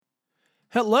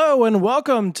Hello and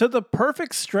welcome to the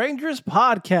Perfect Strangers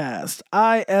podcast.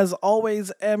 I, as always,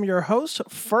 am your host,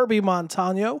 Furby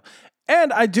Montano,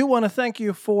 and I do want to thank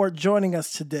you for joining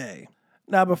us today.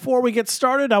 Now, before we get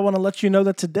started, I want to let you know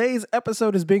that today's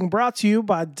episode is being brought to you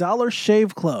by Dollar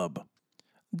Shave Club.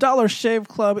 Dollar Shave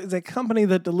Club is a company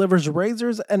that delivers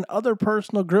razors and other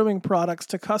personal grooming products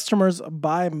to customers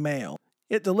by mail.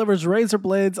 It delivers razor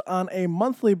blades on a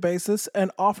monthly basis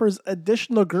and offers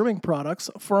additional grooming products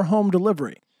for home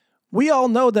delivery. We all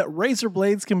know that razor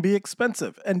blades can be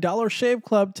expensive, and Dollar Shave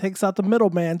Club takes out the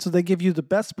middleman so they give you the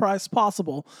best price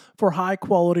possible for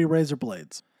high-quality razor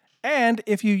blades. And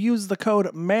if you use the code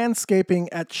MANSCAPING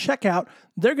at checkout,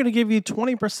 they're going to give you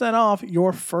 20% off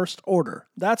your first order.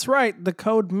 That's right, the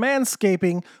code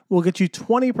MANSCAPING will get you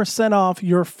 20% off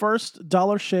your first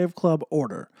Dollar Shave Club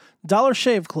order. Dollar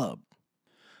Shave Club.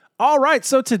 All right,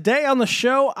 so today on the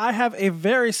show, I have a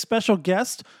very special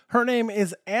guest. Her name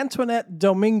is Nettie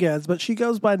Dominguez, but she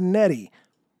goes by Nettie.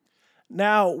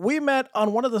 Now, we met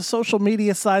on one of the social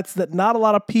media sites that not a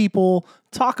lot of people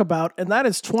talk about, and that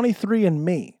is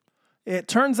 23andMe. It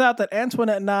turns out that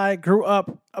Antoinette and I grew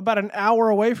up about an hour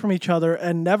away from each other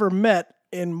and never met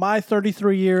in my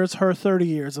 33 years, her 30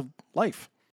 years of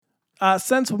life.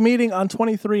 Since meeting on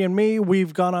 23andMe,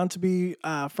 we've gone on to be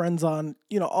friends on,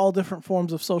 all different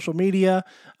forms of social media.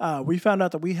 We found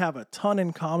out that we have a ton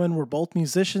in common. We're both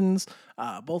musicians,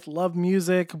 both love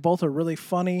music, both are really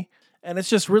funny. And it's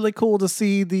just really cool to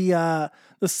see the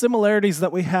similarities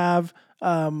that we have,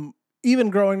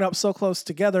 even growing up so close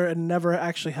together and never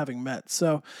actually having met.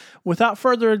 So without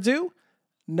further ado,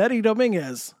 Nettie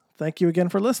Dominguez, thank you again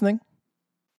for listening.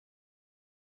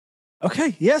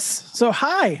 Okay, yes. So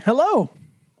hi, hello,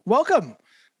 welcome.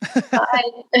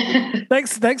 Hi.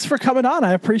 Thanks for coming on.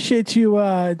 I appreciate you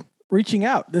reaching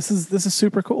out. This is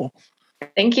super cool.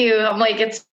 Thank you. I'm like,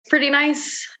 it's pretty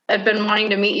nice. I've been wanting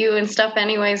to meet you and stuff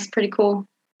anyways. Pretty cool.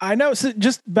 I know. So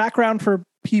just background for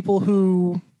people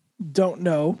who don't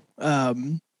know,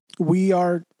 we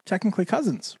are technically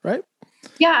cousins, right?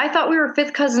 Yeah, I thought we were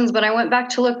fifth cousins, but I went back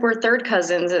to look. We're third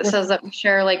cousins. It says that we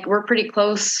share, we're pretty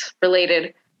close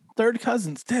related. Third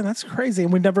cousins. Damn, that's crazy.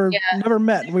 And we never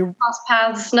met. We crossed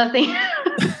paths, nothing.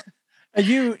 And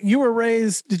you were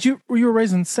raised, were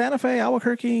raised in Santa Fe,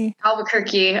 Albuquerque?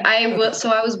 Albuquerque. I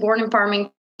was born in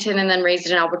Farmington and then raised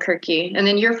in Albuquerque. And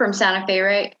then you're from Santa Fe,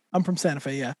 right? I'm from Santa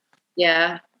Fe, yeah.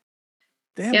 Yeah.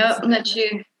 Damn. Yep, met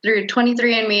you through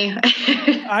 23andMe.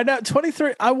 I know,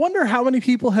 23. I wonder how many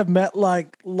people have met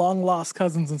long lost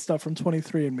cousins and stuff from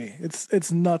 23andMe.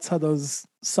 It's nuts how those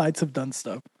sites have done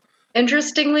stuff.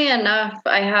 Interestingly enough,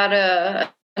 I had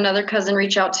another cousin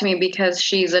reach out to me because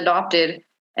she's adopted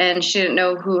and she didn't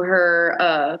know who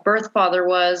her birth father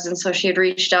was. And so she had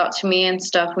reached out to me and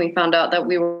stuff. We found out that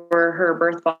we were her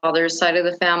birth father's side of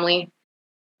the family.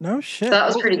 No shit. So that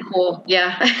was pretty cool.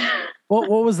 Yeah. What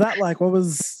was that like?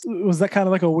 Was that kind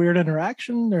of like a weird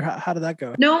interaction, or how did that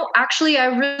go? No, actually, I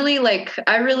really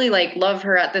love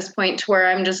her at this point to where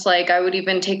I'm just like, I would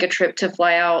even take a trip to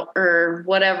fly out or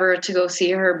whatever to go see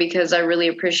her because I really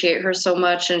appreciate her so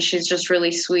much. And she's just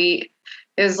really sweet.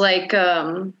 It was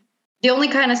the only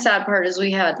kind of sad part is we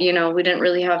didn't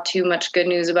really have too much good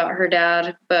news about her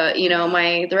dad, but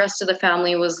the rest of the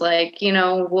family was like,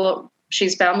 well,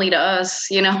 she's family to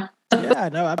us, Yeah,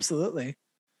 no, absolutely.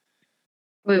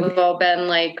 We've all been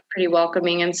pretty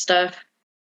welcoming and stuff.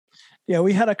 Yeah,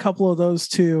 we had a couple of those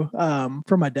too,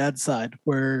 from my dad's side,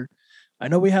 where I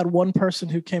know we had one person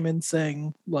who came in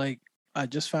saying, I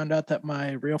just found out that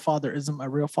my real father isn't my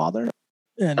real father.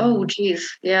 And, oh,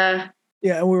 geez. Yeah.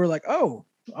 Yeah. And we were like, oh,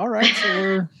 all right. So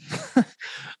we're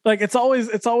it's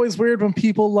always weird when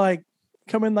people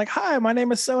come in hi, my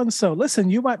name is so-and-so. Listen,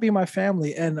 you might be my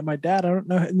family. And my dad, I don't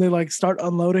know. And they start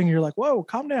unloading. You're like, whoa,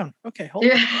 calm down. Okay, hold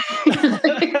on.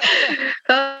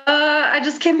 I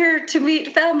just came here to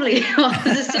meet family.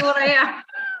 To see what I am.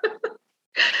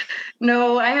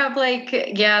 No, I have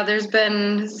there's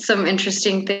been some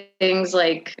interesting things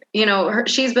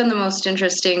she's been the most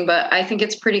interesting, but I think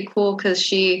it's pretty cool because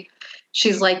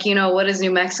she's like, what is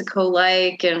New Mexico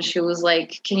like? And she was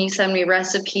like, can you send me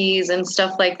recipes and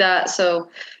stuff like that? So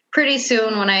pretty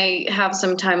soon when I have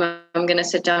some time, I'm going to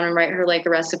sit down and write her a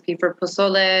recipe for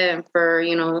pozole and for,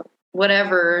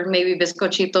 whatever, maybe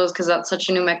bizcochitos, because that's such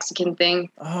a New Mexican thing.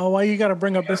 Oh, why you got to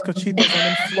bring up bizcochitos?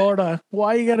 I'm in Florida.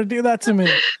 Why you got to do that to me?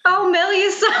 I'll mail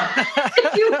you some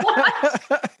if you want.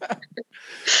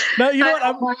 No, you know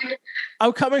what?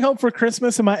 I'm coming home for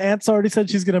Christmas, and my aunt's already said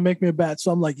she's going to make me a batch.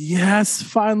 So I'm like, yes,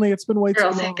 finally. It's been way too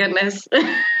long. Thank goodness.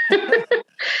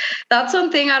 That's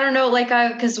one thing I don't know,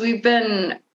 because we've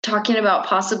been talking about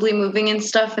possibly moving and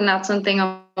stuff, and that's one thing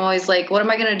I'm always like, what am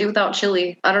I going to do without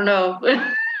chili? I don't know.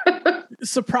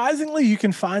 Surprisingly, you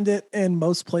can find it in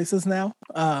most places now.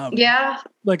 Yeah,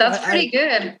 Like that's pretty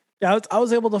good. Yeah, I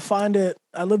was able to find it.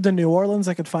 I lived in New Orleans.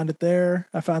 I could find it there.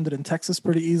 I found it in Texas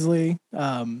pretty easily.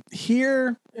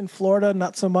 Here in Florida,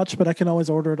 not so much, but I can always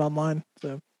order it online.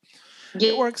 So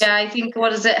it works. Yeah, I think,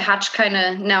 what is it? Hatch kind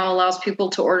of now allows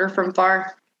people to order from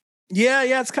far. Yeah,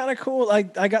 it's kind of cool. I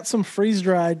got some freeze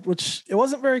dried, which it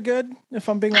wasn't very good, if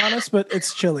I'm being honest, but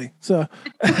it's chili. So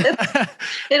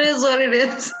It is what it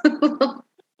is.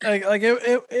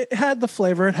 it had the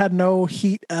flavor. It had no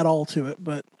heat at all to it,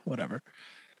 but whatever.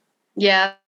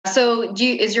 Yeah. So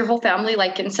is your whole family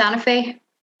like in Santa Fe?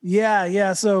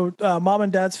 Yeah. So mom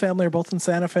and dad's family are both in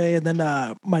Santa Fe, and then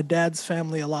my dad's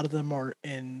family, a lot of them are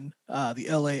in the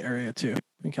LA area too,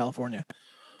 in California.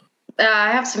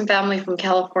 I have some family from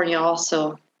California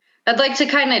also. I'd like to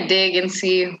kind of dig and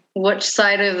see which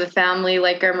side of the family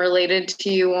like I'm related to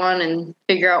you on and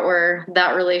figure out where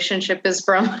that relationship is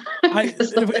from.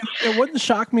 It wouldn't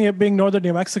shock me it being northern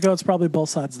New Mexico. It's probably both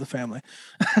sides of the family.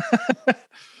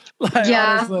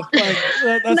 Yeah. Honestly,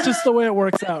 that's just the way it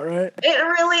works out, right? It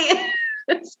really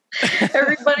is.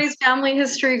 Everybody's family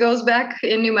history goes back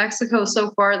in New Mexico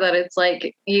so far that it's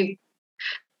like you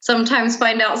sometimes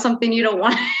find out something you don't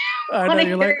want. I know,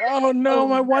 you're like, oh no,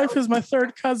 my wife is my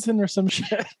third cousin or some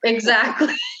shit.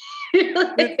 Exactly.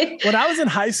 When I was in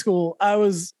high school, I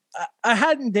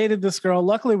hadn't dated this girl.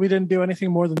 Luckily, we didn't do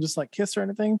anything more than just like kiss or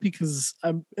anything because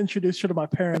I introduced her to my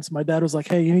parents. My dad was like,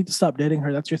 hey, you need to stop dating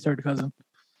her. That's your third cousin.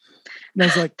 And I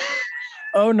was like,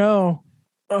 oh no.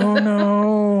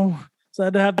 So I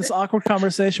had to have this awkward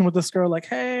conversation with this girl, like,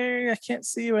 hey, I can't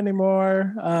see you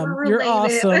anymore. You're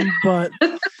awesome, but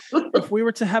if we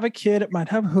were to have a kid, it might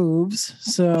have hooves.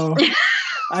 So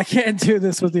I can't do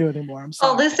this with you anymore. I'm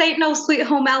sorry. Oh, this ain't no Sweet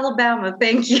Home Alabama.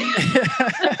 Thank you.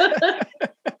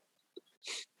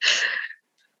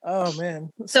 Oh,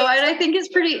 man. So I think it's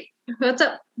pretty. What's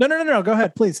up? No. Go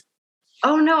ahead, please.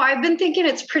 Oh, no. I've been thinking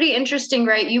it's pretty interesting,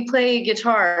 right? You play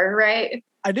guitar, right?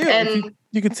 I do. And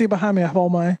you can see behind me, I have all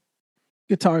my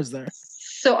guitars there.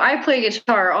 So I play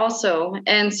guitar also.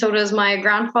 And so does my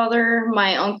grandfather,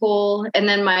 my uncle, and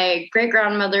then my great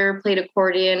grandmother played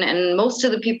accordion. And most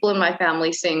of the people in my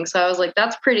family sing. So I was like,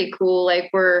 that's pretty cool. Like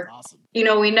we're, awesome.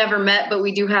 We never met, but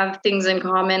we do have things in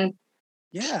common.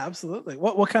 Yeah, absolutely.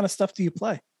 What kind of stuff do you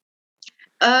play?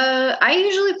 I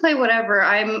usually play whatever.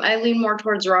 I lean more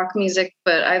towards rock music,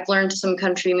 but I've learned some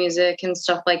country music and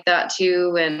stuff like that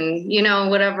too. And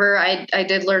whatever. I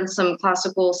did learn some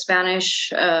classical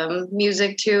Spanish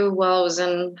music too while I was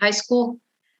in high school.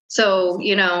 So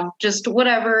just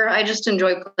whatever. I just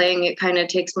enjoy playing. It kind of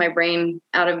takes my brain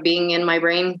out of being in my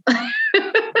brain.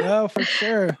 No, for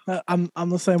sure. I'm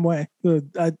the same way.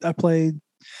 I play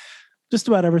just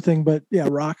about everything, but yeah,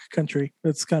 rock, country.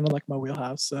 It's kind of like my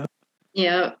wheelhouse. So.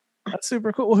 Yeah, that's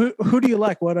super cool. Who do you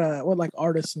like? What like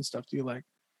artists and stuff do you like?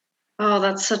 Oh,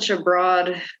 that's such a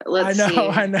broad. I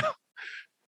know.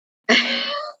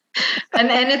 and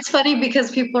it's funny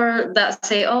because people that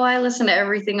say, "Oh, I listen to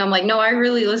everything." I'm like, no, I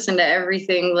really listen to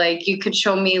everything. Like you could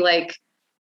show me, like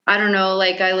I don't know,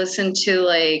 like I listen to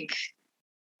like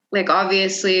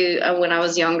obviously when I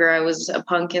was younger, I was a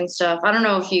punk and stuff. I don't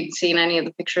know if you'd seen any of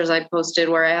the pictures I posted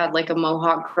where I had like a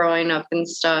mohawk growing up and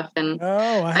stuff. And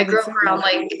I grew up around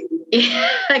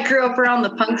I grew up around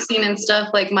the punk scene and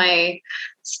stuff. Like my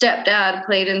stepdad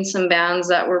played in some bands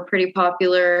that were pretty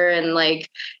popular. And like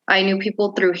I knew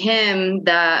people through him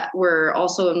that were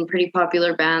also in pretty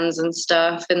popular bands and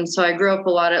stuff. And so I grew up a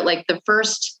lot at like the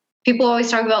first people always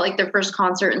talk about like their first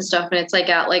concert and stuff. And it's like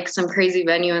at like some crazy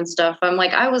venue and stuff. I'm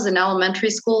like, I was in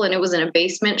elementary school and it was in a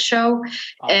basement show.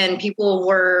 Awesome. And people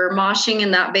were moshing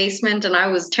in that basement. And I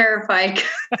was terrified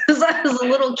because I was a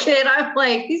little kid. I'm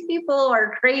like, these people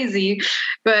are crazy.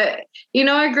 But,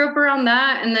 I grew up around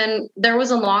that. And then there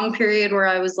was a long period where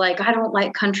I was like, I don't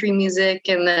like country music.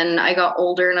 And then I got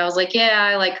older and I was like, yeah,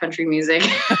 I like country music.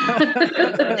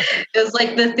 It was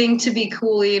like the thing to be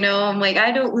cool. I'm like,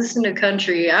 I don't listen to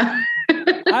country.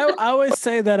 I always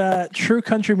say that true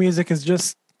country music is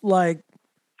just like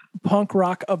punk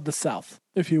rock of the South,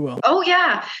 if you will. Oh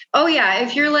yeah.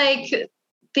 If you're like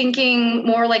thinking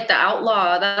more like the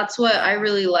outlaw, that's what I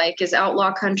really like is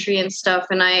outlaw country and stuff.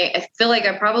 And I feel like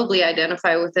I probably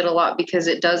identify with it a lot because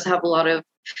it does have a lot of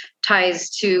ties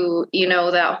to,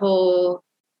 that whole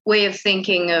way of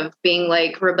thinking of being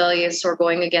like rebellious or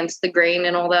going against the grain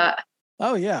and all that.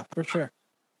 Oh yeah, for sure.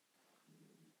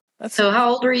 So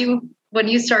how old were you when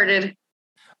you started?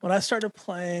 When I started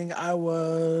playing, I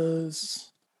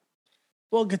was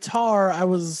guitar. I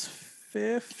was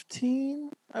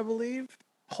 15, I believe.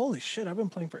 Holy shit, I've been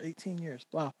playing for 18 years.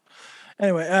 Wow.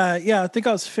 Anyway, yeah, I think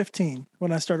I was 15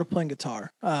 when I started playing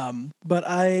guitar. But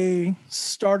I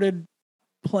started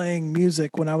playing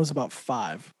music when I was about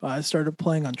 5. I started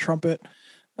playing on trumpet.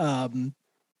 Um,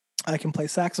 I can play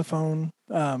saxophone,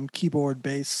 keyboard,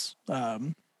 bass.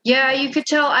 Yeah, you could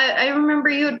tell. I remember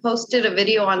you had posted a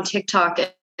video on TikTok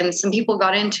and some people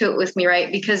got into it with me,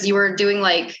 right? Because you were doing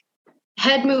like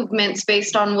head movements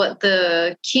based on what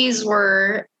the keys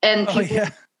were. And people, yeah.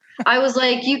 I was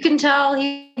like, you can tell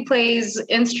he plays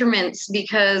instruments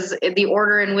because the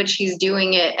order in which he's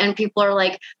doing it. And people are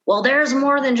like, well, there's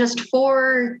more than just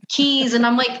 4 keys. And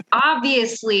I'm like,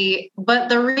 obviously, but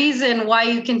the reason why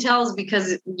you can tell is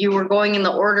because you were going in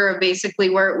the order of basically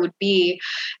where it would be.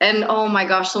 And oh my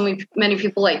gosh, so many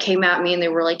people like came at me and they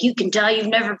were like, you can tell you've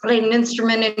never played an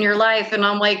instrument in your life. And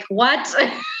I'm like, what?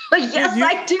 Yes,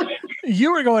 I do.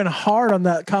 You were going hard on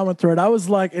that comment thread. I was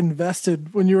like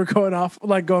invested when you were going off,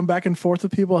 like going back and forth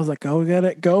with people. I was like, go get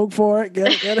it, go for it,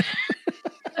 get it.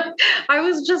 I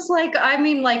was just like, I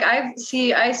mean, like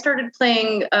I started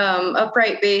playing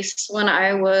upright bass when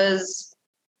I was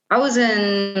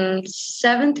in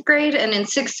 7th grade, and in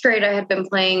 6th grade I had been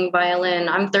playing violin.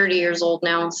 I'm 30 years old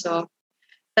now, so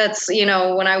that's,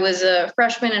 when I was a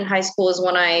freshman in high school is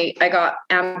when I got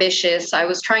ambitious. I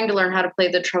was trying to learn how to play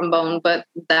the trombone, but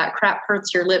that crap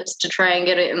hurts your lips to try and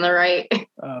get it in the right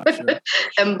Sure.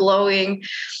 and blowing.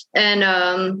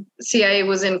 And see, I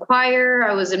was in choir,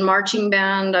 I was in marching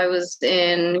band, I was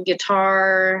in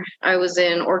guitar, I was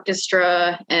in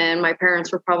orchestra, and my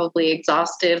parents were probably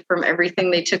exhausted from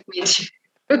everything they took me to.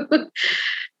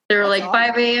 They were like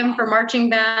awesome. 5 a.m. for marching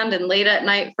band and late at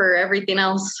night for everything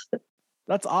else.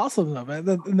 That's awesome though, man.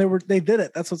 And they did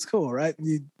it. That's what's cool, right?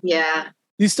 Yeah.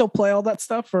 You still play all that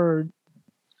stuff, or?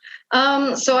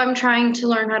 So I'm trying to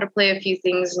learn how to play a few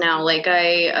things now. Like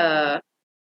I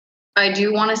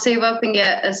do want to save up and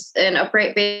get an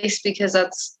upright bass because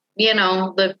that's,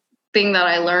 the thing that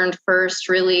I learned first,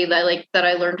 really, that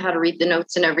I learned how to read the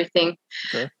notes and everything.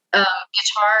 Okay.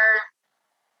 Guitar,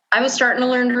 I was starting to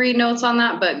learn to read notes on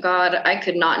that, but God, I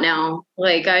could not now.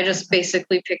 Like I just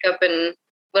basically pick up and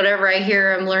whatever I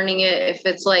hear, I'm learning it. If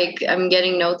it's like I'm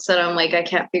getting notes that I'm like, I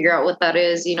can't figure out what that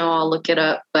is, I'll look it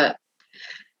up. But,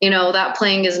 that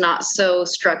playing is not so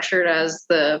structured as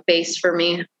the bass for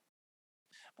me.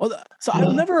 Well, so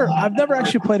I've never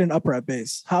actually played an upright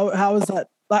bass. How is that?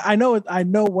 I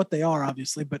know what they are,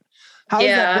 obviously, but how is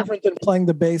that different than playing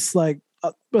the bass? Like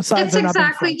besides, it's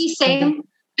exactly the same. Okay.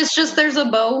 It's just there's a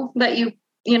bow that you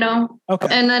okay,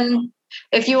 and then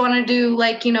if you want to do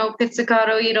like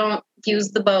pizzicato, you don't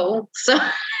use the bow, so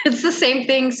it's the same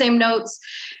thing, same notes,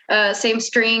 same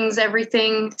strings,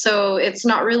 everything. So it's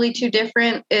not really too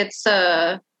different. It's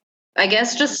I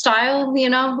guess just style,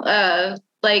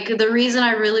 like the reason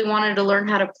I really wanted to learn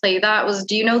how to play that was,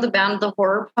 do you know the band The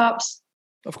Horror Pops?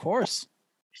 Of course.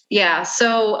 Yeah.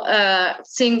 So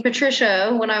seeing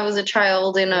Patricia when I was a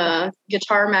child in a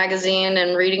guitar magazine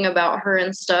and reading about her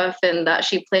and stuff, and that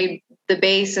she played the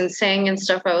bass and sang and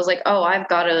stuff, I was like, oh, I've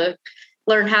got to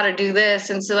learn how to do this.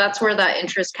 And so that's where that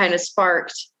interest kind of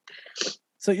sparked.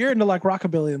 So you're into like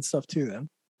rockabilly and stuff too then?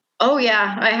 Oh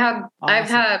yeah. I've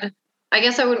had, I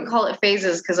guess I wouldn't call it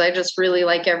phases because I just really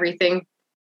like everything.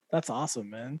 That's awesome,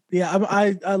 man. Yeah,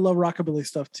 I love rockabilly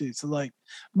stuff too. So like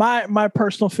my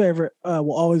personal favorite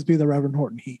will always be the Reverend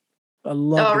Horton Heat. I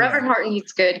love. Oh, Reverend Horton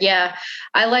Heat's good. Yeah,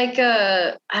 I like.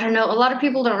 I don't know. A lot of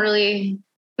people don't really.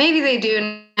 Maybe they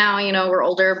do now. We're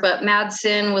older, but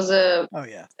Madsen was a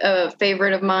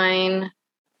favorite of mine.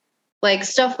 Like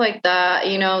stuff like that.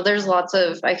 There's lots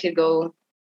of. I could go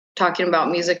talking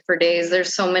about music for days.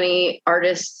 There's so many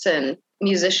artists and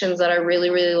musicians that I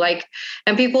really, really like.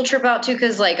 And people trip out too,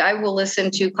 because like I will listen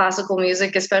to classical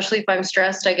music, especially if I'm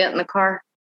stressed. I get in the car.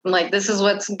 I'm like, this is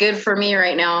what's good for me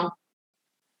right now.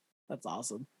 That's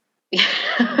awesome.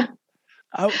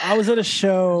 I was at a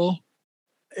show.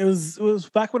 It was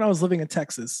back when I was living in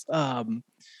Texas.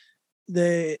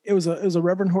 It was a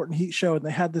Reverend Horton Heat show, and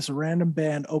they had this random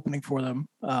band opening for them.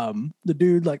 The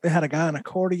dude, like, they had a guy on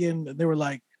accordion, and they were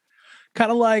like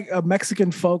kind of like a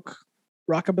Mexican folk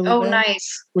rockabilly band.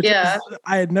 Nice.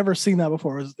 I had never seen that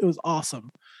before. It was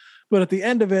awesome. But at the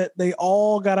end of it, they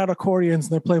all got out accordions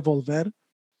and they play Volved.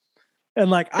 And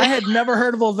like, I had never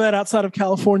heard of Volved outside of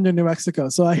California, New Mexico.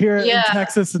 So I hear it in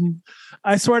Texas, and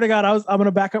I swear to God, I'm going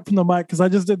to back up from the mic because I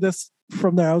just did this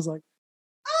from there. I was like,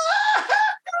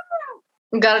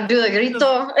 gotta do the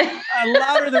grito.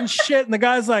 Louder than shit. And the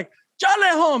guy's like,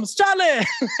 Charlie Holmes, Charlie.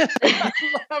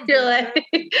 You're like,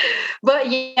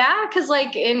 but yeah, because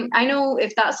like I know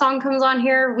if that song comes on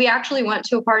here, we actually went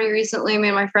to a party recently, me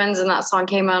and my friends, and that song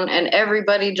came on, and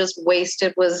everybody just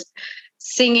wasted was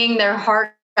singing their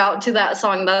heart out to that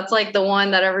song. That's like the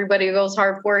one that everybody goes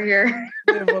hard for here.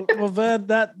 Yeah, well,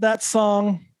 that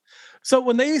song. So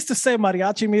when they used to say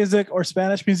mariachi music or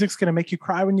Spanish music's gonna make you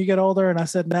cry when you get older, and I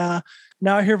said, nah.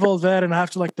 Now I hear Volver and I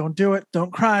have to like, don't do it,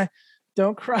 don't cry,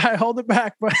 hold it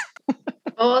back. But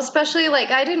well, especially like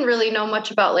I didn't really know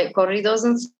much about like corridos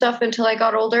and stuff until I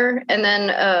got older, and then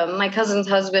my cousin's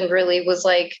husband really was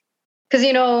like, because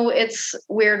it's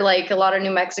weird. Like a lot of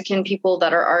New Mexican people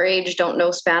that are our age don't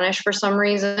know Spanish for some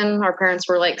reason. Our parents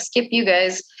were like, skip you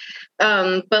guys.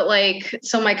 But like,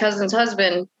 so my cousin's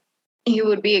husband, he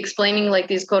would be explaining like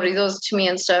these corridos to me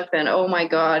and stuff, and oh my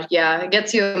god, yeah, it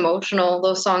gets you emotional.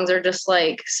 Those songs are just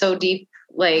like so deep.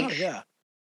 Like, oh, yeah,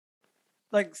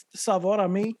 like Sabor a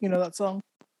Mi, that song?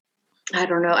 I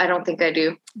don't know. I don't think I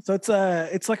do. So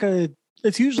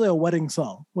it's usually a wedding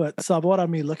song. What Sabor a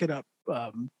Mi? Look it up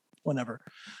whenever.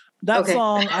 That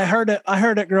song, I heard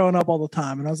it growing up all the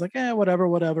time, and I was like,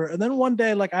 whatever. And then one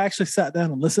day, like I actually sat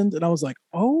down and listened, and I was like,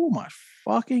 oh my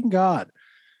fucking god,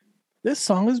 this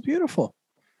song is beautiful.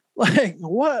 Like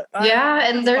what? Yeah,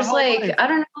 and there's like life. I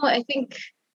don't know. I think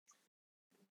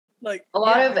like a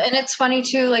lot of, and it's funny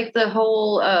too. Like the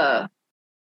whole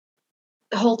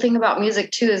thing about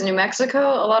music too is New Mexico.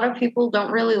 A lot of people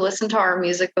don't really listen to our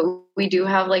music, but we do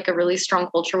have like a really strong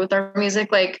culture with our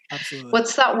music. Like, absolutely.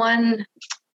 What's that one?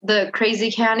 The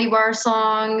Crazy Candy Bar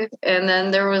song, and then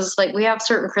there was like we have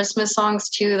certain Christmas songs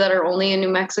too that are only in New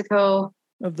Mexico.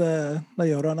 Of the La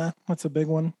Llorona, what's a big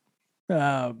one?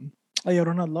 La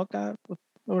Llorona Loca,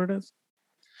 what it is?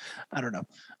 I don't know.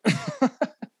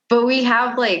 But we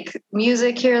have like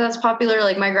music here that's popular.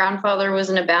 Like my grandfather was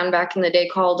in a band back in the day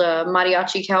called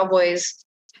Mariachi Cowboys.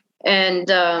 And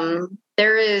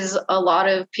there is a lot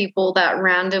of people that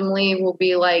randomly will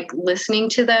be like listening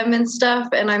to them and stuff.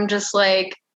 And I'm just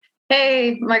like,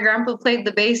 hey, my grandpa played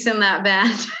the bass in that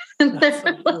band. And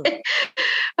they're like,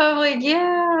 I'm like,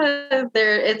 yeah,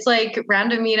 it's like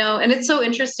random, and it's so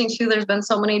interesting too. There's been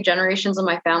so many generations of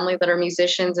my family that are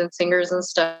musicians and singers and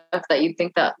stuff that you'd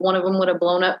think that one of them would have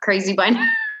blown up crazy by now.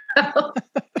 I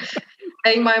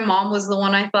think my mom was the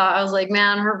one I thought. I was like,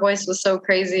 man, her voice was so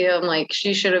crazy. I'm like,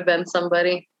 she should have been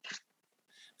somebody.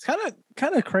 It's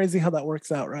kind of crazy how that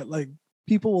works out, right? Like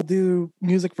people will do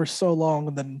music for so long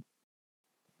and then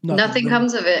nothing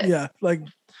comes of it. Yeah, like,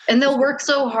 and they'll work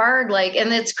so hard, like,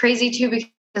 and it's crazy too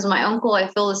because my uncle I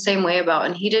feel the same way about,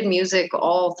 and he did music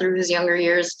all through his younger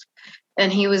years,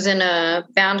 and he was in a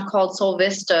band called Sol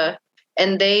Vista,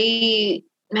 and they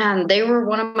were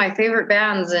one of my favorite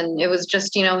bands, and it was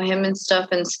just him and stuff,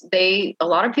 and a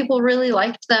lot of people really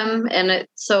liked them, and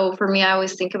so for me I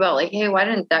always think about like, hey, why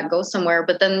didn't that go somewhere?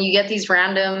 But then you get these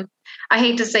random, I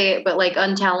hate to say it, but like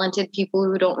untalented people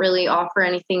who don't really offer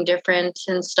anything different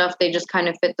and stuff. They just kind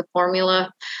of fit the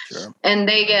formula. Sure. And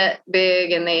they get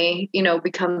big and they,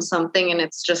 become something. And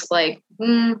it's just like,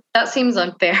 that seems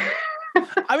unfair.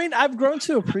 I mean, I've grown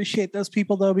to appreciate those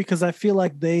people though, because I feel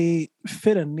like they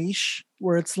fit a niche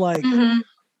where it's like,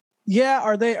 yeah,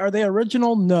 are they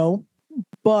original? No.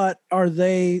 But are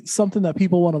they something that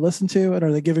people want to listen to? And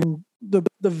are they giving the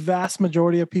vast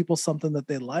majority of people something that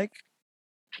they like?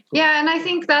 Yeah, and I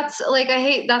think that's like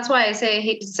that's why I say I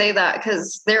hate to say that,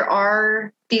 because there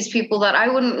are these people that I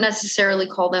wouldn't necessarily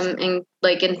call them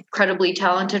incredibly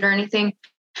talented or anything.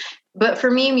 But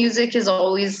for me, music is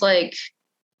always like,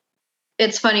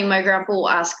 it's funny, my grandpa will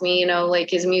ask me,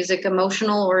 like, is music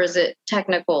emotional or is it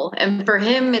technical? And for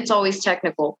him, it's always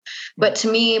technical. But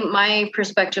to me, my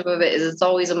perspective of it is it's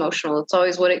always emotional. It's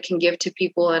always what it can give to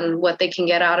people and what they can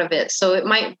get out of it. So it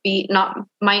might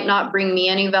not bring me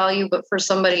any value, but for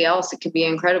somebody else, it could be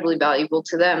incredibly valuable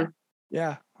to them.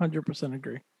 Yeah, 100%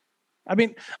 agree. I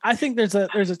mean, I think there's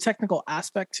a technical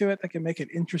aspect to it that can make it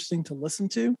interesting to listen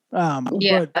to.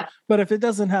 But if it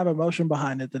doesn't have emotion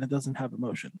behind it, then it doesn't have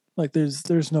emotion. Like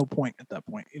there's no point at that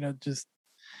point. Just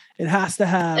it has to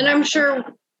have. And I'm sure,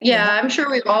 I'm sure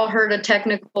we've all heard a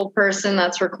technical person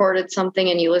that's recorded something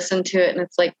and you listen to it and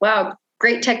it's like, wow,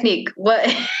 great technique.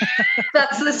 What?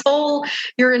 That's this whole,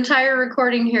 your entire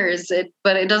recording here is it,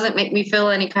 but it doesn't make me feel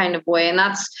any kind of way. And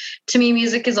that's, to me,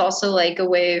 music is also like a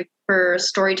way for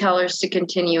storytellers to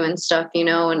continue and stuff,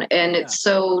 and it's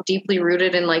so deeply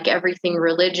rooted in like everything,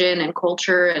 religion and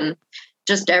culture and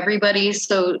just everybody.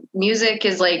 So music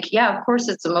is like, yeah, of course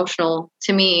it's emotional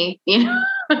to me,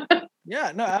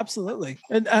 Yeah, no, absolutely.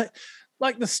 And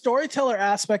like the storyteller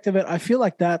aspect of it, I feel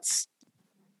like that's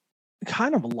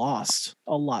kind of lost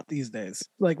a lot these days,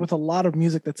 like with a lot of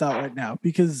music that's out right now,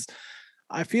 because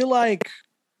I feel like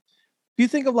if you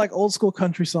think of like old school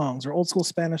country songs or old school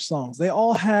Spanish songs, they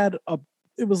all had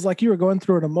it was like you were going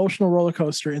through an emotional roller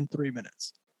coaster in 3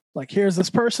 minutes. Like, here's this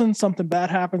person, something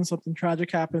bad happens, something tragic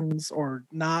happens, or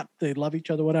not, they love each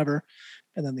other, whatever,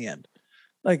 and then the end.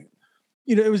 Like,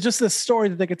 it was just this story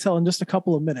that they could tell in just a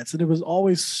couple of minutes, and it was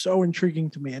always so intriguing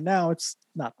to me. And now it's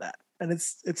not that, and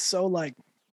it's so like,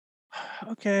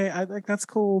 okay, I think that's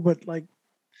cool, but like,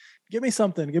 give me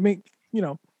something,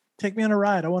 take me on a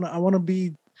ride. I want to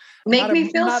be Make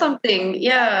me feel something.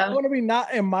 Yeah. I want to be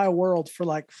not in my world for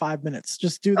like 5 minutes.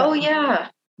 Just do that. Oh yeah.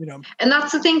 And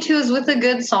that's the thing too, is with a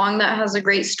good song that has a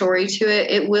great story to it,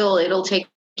 it'll take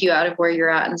you out of where you're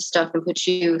at and stuff and put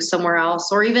you somewhere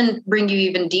else, or even bring you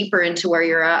even deeper into where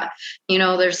you're at.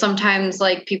 There's sometimes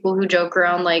like people who joke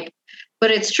around like, but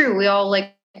it's true. We all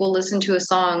like will listen to a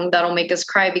song that'll make us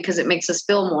cry because it makes us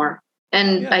feel more.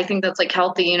 And I think that's like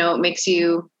healthy, it makes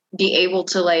you be able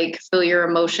to like feel your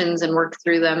emotions and work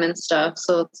through them and stuff.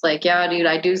 So it's like, yeah, dude,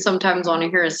 I do sometimes want to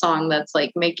hear a song that's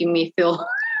like making me feel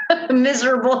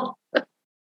miserable.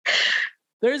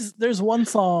 There's one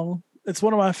song. It's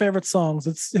one of my favorite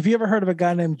songs. Have you ever heard of a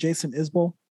guy named Jason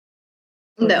Isbell?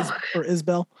 No. Or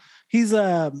Isbell. He's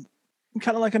kind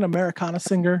of like an Americana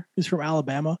singer. He's from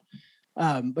Alabama.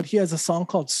 But he has a song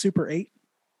called Super 8.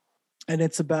 And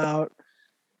it's about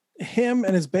him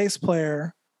and his bass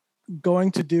player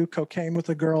going to do cocaine with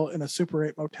a girl in a Super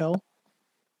 8 motel.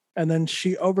 And then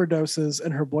she overdoses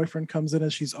and her boyfriend comes in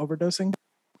as she's overdosing.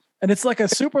 And it's like a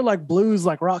super like blues,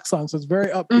 like rock song. So it's very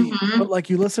upbeat. Mm-hmm. But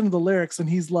like you listen to the lyrics and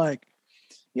he's like,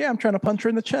 yeah, I'm trying to punch her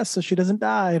in the chest so she doesn't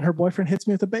die. And her boyfriend hits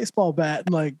me with a baseball bat.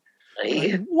 And like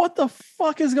what the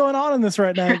fuck is going on in this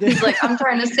right now? He's like, I'm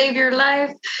trying to save your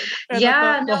life. And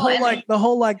yeah. The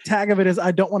whole tag of it is,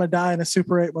 I don't want to die in a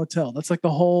Super 8 motel. That's like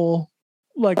the whole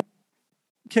like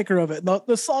kicker of it.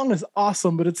 The song is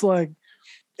awesome, but it's like,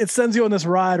 it sends you on this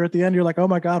ride, or at the end, you're like, oh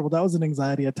my God, well, that was an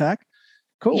anxiety attack.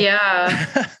 Cool.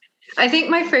 Yeah. I think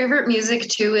my favorite music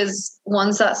too is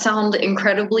ones that sound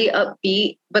incredibly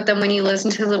upbeat, but then when you listen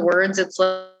to the words, it's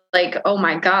like, oh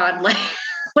my God, like,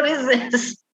 what is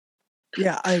this?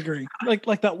 Yeah, I agree.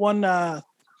 Like that one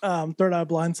Third Eye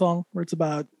Blind song where it's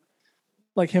about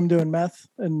like him doing meth,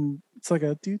 and it's like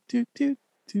a do do do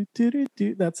do do do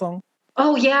do, that song.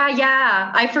 Oh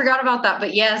yeah. I forgot about that,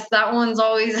 but yes, that one's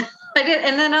always. I did,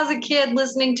 and then as a kid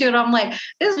listening to it, I'm like,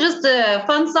 "This is just a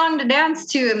fun song to dance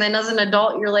to." And then as an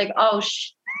adult, you're like, "Oh,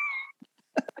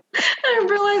 I didn't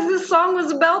realize this song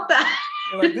was about that."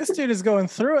 You're like, this dude is going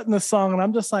through it in this song, and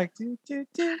I'm just like, do, do,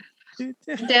 do, do,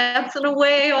 do. Dancing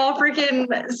away, all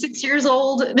freaking 6 years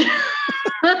old.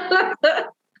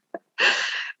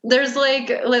 There's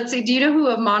like, let's see, do you know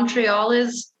who Montreal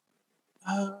is?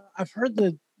 I've heard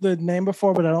the name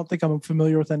before, but I don't think I'm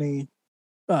familiar with any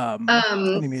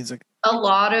music. A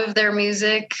lot of their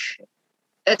music,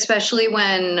 especially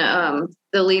when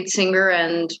the lead singer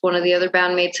and one of the other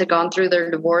bandmates had gone through their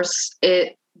divorce,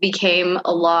 it became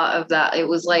a lot of that. It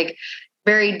was like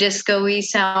very disco-y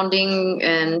sounding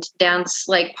and dance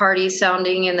like party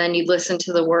sounding, and then you listen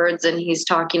to the words and he's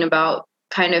talking about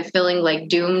kind of feeling like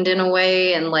doomed in a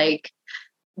way, and like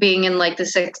being in like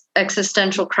this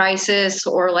existential crisis,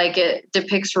 or like it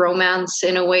depicts romance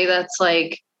in a way that's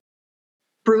like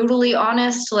brutally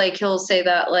honest. Like he'll say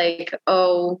that like,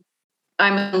 oh,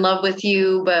 I'm in love with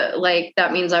you, but like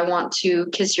that means I want to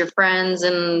kiss your friends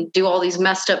and do all these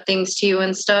messed up things to you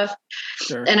and stuff.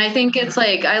 Sure. And I think it's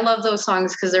like, I love those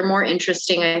songs because they're more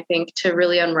interesting, I think, to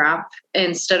really unwrap,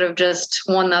 instead of just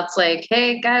one that's like,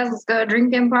 hey guys, let's go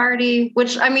drink and party,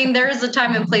 which I mean, there is a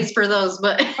time and place for those,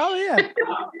 but oh yeah.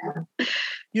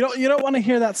 You don't want to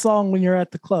hear that song when you're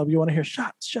at the club. You want to hear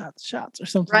shots or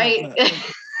something. Right. Like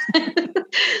that.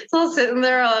 So sitting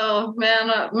there, oh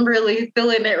man, I'm really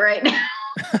feeling it right now.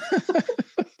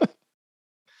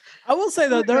 I will say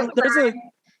that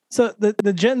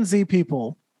the Gen Z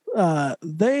people,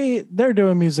 they're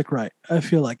doing music right. I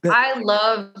feel like that.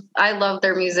 I love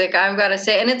their music, I've got to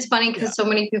say. And it's funny because so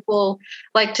many people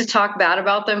like to talk bad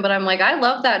about them, but I'm like, I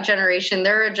love that generation.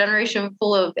 They're a generation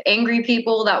full of angry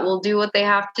people that will do what they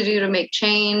have to do to make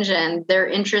change, and they're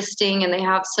interesting and they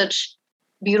have such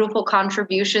beautiful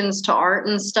contributions to art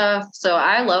and stuff. So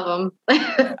I love them.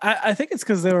 I think it's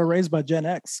because they were raised by Gen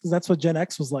X, because that's what Gen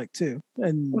X was like too.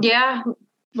 And yeah,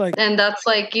 like, and that's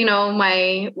like,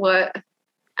 my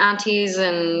aunties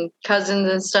and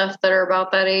cousins and stuff that are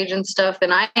about that age and stuff.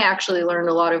 And I actually learned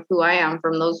a lot of who I am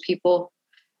from those people.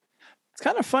 It's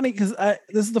kind of funny because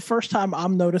this is the first time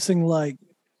I'm noticing like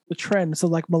the trend. So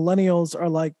like millennials are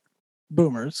like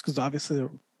boomers, because obviously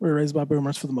We were raised by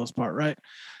boomers for the most part, right?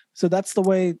 So that's the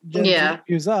way Gen Z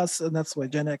views us, and that's the way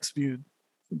Gen X viewed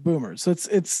boomers. So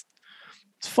it's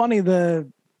funny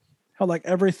how like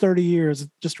every 30 years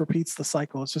it just repeats the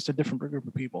cycle. It's just a different group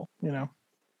of people, you know.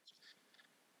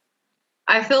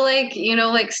 I feel like,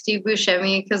 like Steve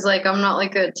Buscemi, because like I'm not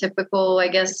like a typical, I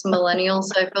guess, millennial.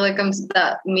 So I feel like I'm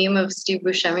that meme of Steve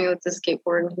Buscemi with the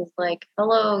skateboard, and he's like,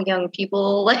 "Hello, young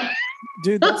people." Like,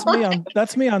 dude,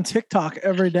 that's me on TikTok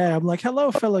every day. I'm like,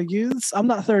 "Hello, fellow youths." I'm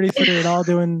not 33 at all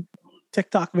doing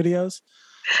TikTok videos.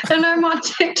 And I'm on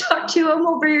TikTok too. I'm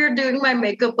over here doing my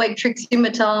makeup like Trixie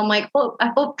Mattel. I'm like, oh,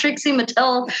 I hope Trixie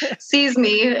Mattel sees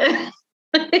me.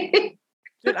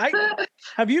 Dude,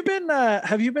 have you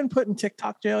been put in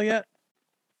TikTok jail yet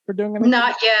for doing anything?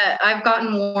 Not yet. I've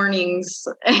gotten warnings.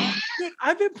 Dude,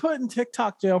 I've been put in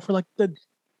TikTok jail for like the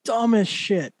dumbest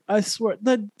shit. I swear,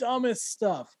 the dumbest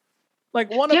stuff.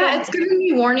 Like one of them, it's giving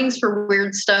me warnings for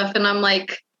weird stuff, and I'm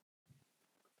like,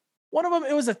 one of them,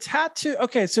 it was a tattoo.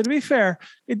 Okay, so to be fair,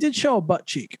 it did show a butt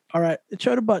cheek. All right, it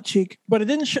showed a butt cheek, but it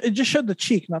didn't. It just showed the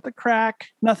cheek, not the crack,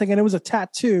 nothing. And it was a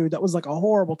tattoo that was like a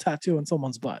horrible tattoo on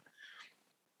someone's butt.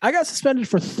 I got suspended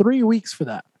for 3 weeks for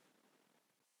that.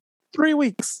 3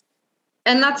 weeks.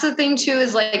 And that's the thing too,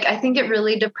 is like, I think it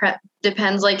really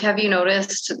depends. Like, have you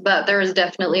noticed that there is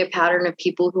definitely a pattern of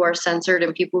people who are censored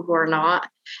and people who are not?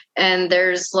 And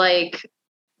there's like,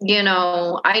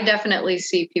 I definitely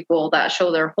see people that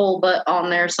show their whole butt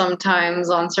on there sometimes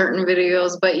on certain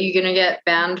videos, but you're going to get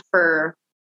banned for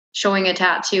showing a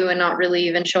tattoo and not really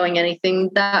even showing anything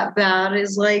that bad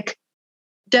is like,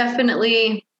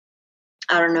 definitely,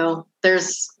 I don't know.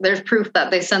 There's proof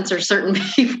that they censor certain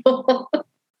people.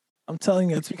 I'm telling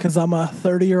you, it's because I'm a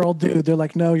 30-year-old dude. They're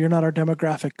like, no, you're not our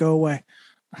demographic. Go away.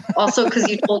 Also, because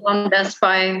you told on Best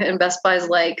Buy, and Best Buy's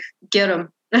like, get them.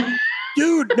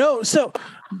 Dude, no. So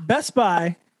Best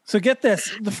Buy. So get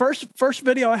this. The first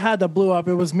video I had that blew up,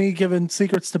 it was me giving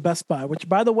secrets to Best Buy, which,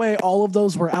 by the way, all of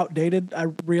those were outdated. I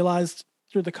realized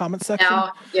through the comment section.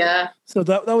 Now, yeah. So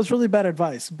that was really bad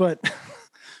advice. But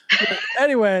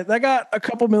anyway, that got a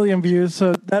couple million views.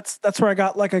 So that's where I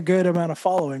got like a good amount of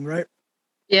following, right?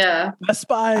 Yeah. Best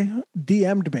Buy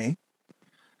DM'd me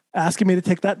asking me to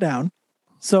take that down.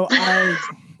 So I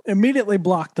immediately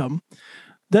blocked them.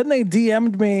 Then they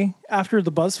DM'd me after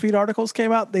the BuzzFeed articles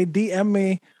came out. They DM'd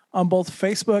me on both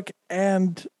Facebook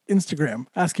and Instagram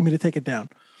asking me to take it down.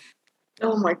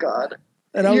 Oh my God.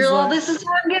 And I was like, this is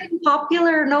how I'm getting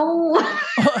popular. No.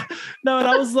 No, and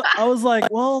I was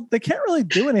like, well, they can't really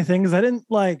do anything because I didn't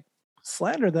like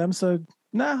slander them. So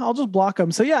I'll just block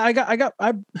them. So yeah,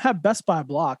 I have Best Buy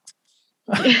blocked.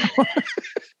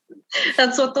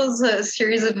 That's what those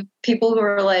series of people who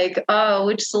are like, oh,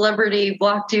 which celebrity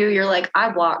blocked you? You're like,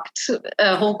 I blocked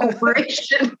a whole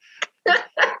corporation.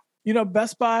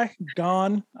 Best Buy,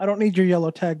 gone. I don't need your yellow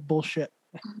tag bullshit.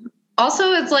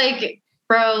 Also, it's like,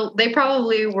 bro, they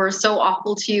probably were so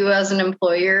awful to you as an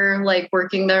employer, like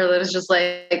working there, that it's just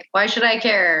like, why should I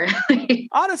care?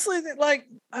 Honestly, like,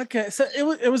 okay, so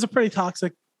it was a pretty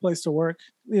toxic place to work,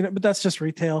 but that's just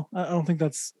retail. I don't think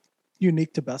that's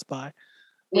unique to Best Buy.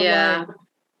 But yeah.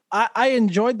 I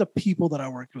enjoyed the people that I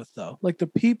worked with, though. Like the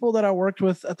people that I worked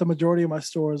with at the majority of my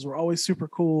stores were always super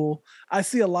cool. I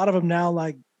see a lot of them now,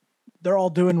 like they're all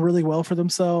doing really well for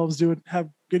themselves, have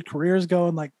good careers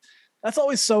going. Like that's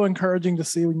always so encouraging to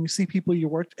see when you see people you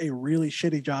worked a really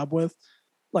shitty job with,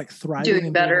 like thriving doing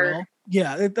and better. Doing well.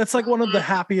 Yeah, that's like one of the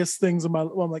happiest things in my.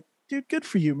 Well, I'm like, dude, good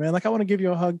for you, man. Like I want to give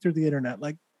you a hug through the internet.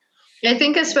 Like, I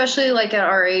think especially like at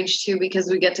our age too, because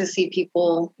we get to see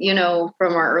people,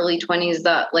 from our early 20s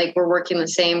that like were working the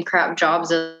same crap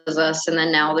jobs as us, and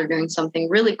then now they're doing something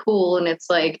really cool, and it's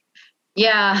like,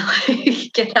 yeah,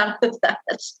 get out of that.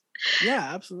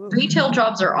 Yeah, absolutely. Retail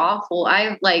jobs are awful.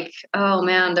 Oh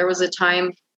man, there was a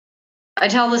time. I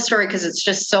tell this story because it's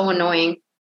just so annoying.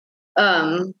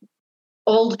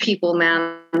 Old people,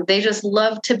 man, they just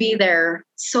love to be there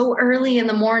so early in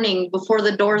the morning before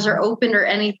the doors are opened or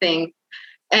anything.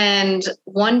 And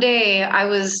one day I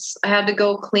had to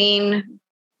go clean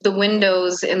the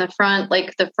windows in the front,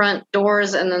 like the front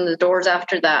doors and then the doors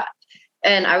after that.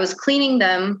 And I was cleaning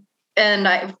them, and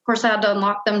of course I had to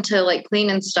unlock them to like clean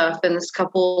and stuff. And this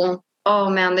couple,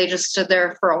 oh man, they just stood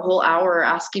there for a whole hour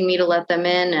asking me to let them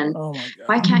in. And oh my God,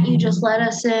 why can't you just let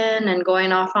us in, and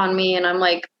going off on me? And I'm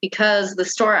like, because the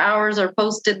store hours are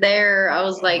posted there. I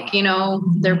was like,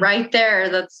 they're right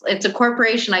there. It's a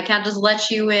corporation. I can't just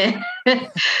let you in.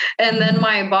 And then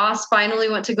my boss finally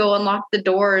went to go unlock the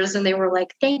doors, and they were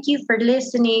like, thank you for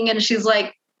listening. And she's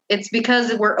like, it's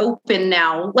because we're open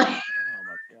now.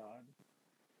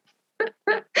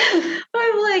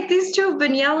 I'm like, these two have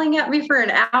been yelling at me for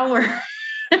an hour.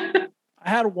 I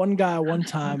had one guy one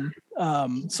time.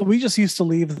 So we just used to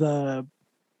leave the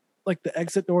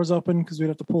exit doors open because we'd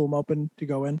have to pull them open to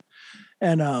go in.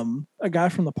 And a guy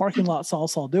from the parking lot saw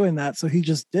us all doing that, so he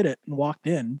just did it and walked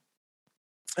in.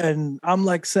 And I'm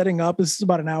like setting up. This is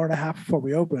about an hour and a half before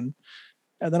we open.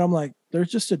 And then I'm like, there's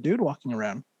just a dude walking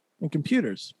around and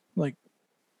computers. Like,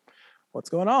 what's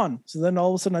going on? So then all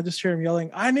of a sudden I just hear him yelling,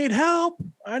 I need help.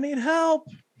 I need help.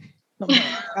 I'm like,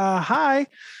 hi,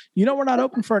 we're not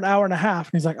open for an hour and a half.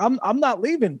 And he's like, I'm not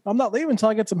leaving. I'm not leaving until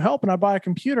I get some help and I buy a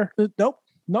computer. Nope.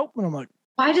 And I'm like,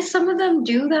 why do some of them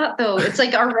do that though? It's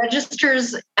like our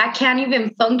registers, I can't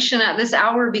even function at this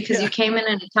hour because you came in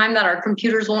at a time that our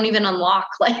computers won't even unlock.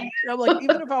 Like, I'm like,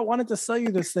 even if I wanted to sell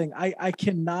you this thing, I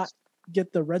cannot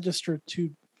get the register to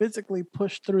physically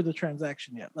push through the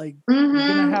transaction yet. Like,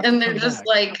 and they're just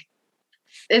like,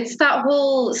 it's that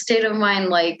whole state of mind,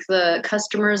 like the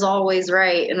customer's always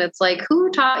right. And it's like, who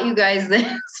taught you guys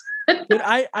this? Dude,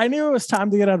 I knew it was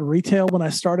time to get out of retail when I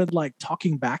started like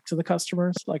talking back to the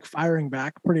customers, like firing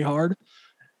back pretty hard.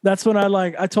 That's when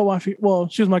I told she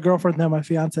was my girlfriend, then my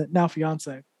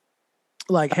fiance,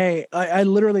 like, hey, I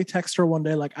literally text her one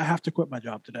day, like, I have to quit my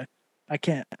job today. I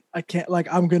can't,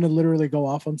 like, I'm going to literally go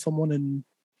off on someone and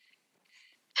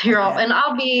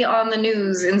I'll be on the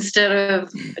news instead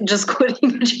of just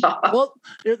quitting the job. Well,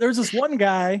 there's this one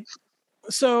guy.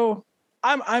 So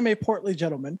I'm a portly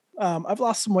gentleman. I've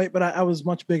lost some weight, but I was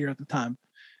much bigger at the time.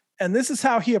 And this is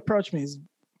how he approached me. He's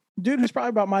a dude who's probably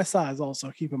about my size also,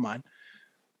 keep in mind.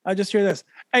 I just hear this.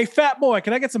 Hey, fat boy,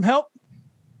 can I get some help?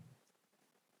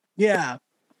 Yeah.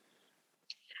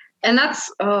 And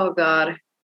that's, oh God.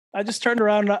 I just turned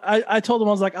around and I told him,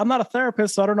 I was like, I'm not a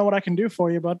therapist, so I don't know what I can do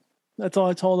for you, but that's all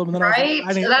I told him. And then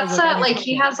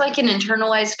he has like an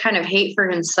internalized kind of hate for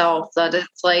himself that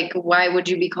it's like, why would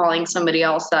you be calling somebody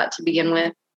else that to begin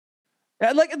with?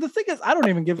 Yeah, like the thing is, I don't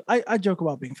even I joke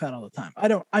about being fat all the time.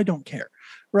 I don't care.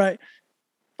 Right.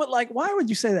 But like, why would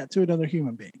you say that to another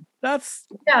human being?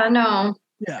 No.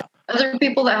 Yeah. Other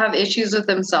people that have issues with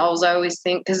themselves, I always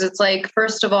think, because it's like,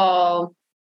 first of all,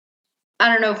 I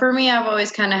don't know. For me, I've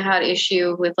always kind of had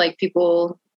issue with like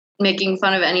people making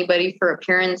fun of anybody for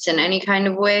appearance in any kind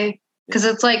of way. Because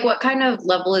it's like, what kind of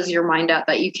level is your mind at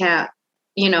that you can't,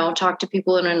 talk to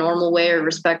people in a normal way or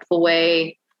respectful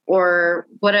way or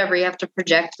whatever? You have to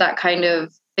project that kind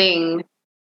of thing.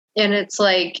 And it's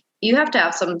like, you have to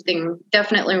have something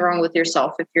definitely wrong with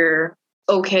yourself if you're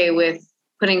okay with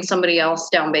putting somebody else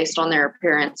down based on their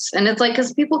appearance. And it's like,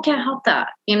 because people can't help that,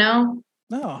 No,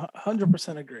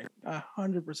 100% agree.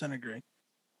 100% agree.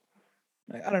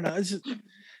 Like, I don't know.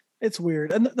 It's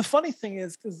weird. And the funny thing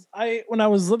is, because when I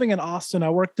was living in Austin,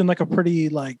 I worked in like a pretty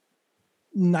like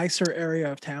nicer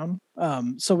area of town.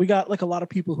 So we got like a lot of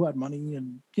people who had money,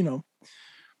 and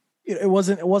it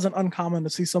wasn't uncommon to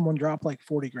see someone drop like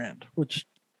 40 grand, which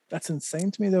that's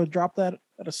insane to me. They would drop that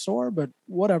at a store, but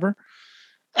whatever.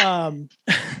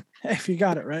 If you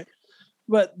got it right.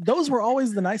 But those were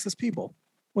always the nicest people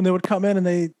when they would come in,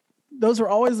 and those were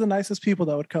always the nicest people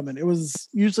that would come in. It was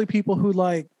usually people who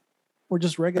like were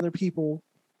just regular people.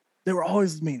 They were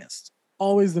always the meanest.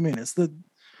 Always the meanest. The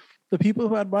people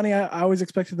who had money, I always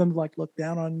expected them to like look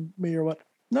down on me or what.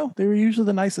 No, they were usually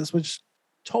the nicest, which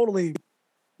totally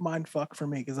mind fuck for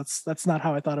me, because that's not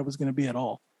how I thought it was going to be at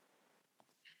all.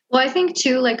 Well, I think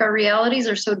too, like our realities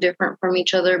are so different from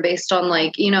each other based on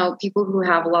like, people who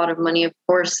have a lot of money, of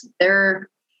course, their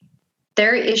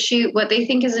issue, what they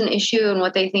think is an issue and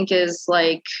what they think is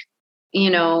like,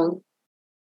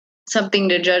 something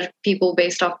to judge people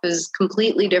based off is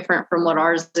completely different from what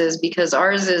ours is, because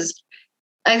ours is,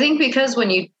 I think, because when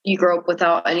you grow up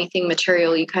without anything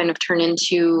material, you kind of turn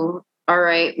into, all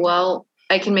right, well,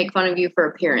 I can make fun of you for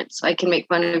appearance. I can make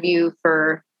fun of you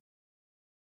for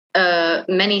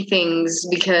many things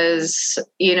because,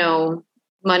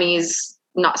 money's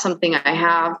not something I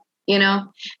have, and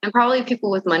probably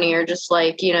people with money are just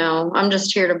like, I'm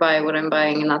just here to buy what I'm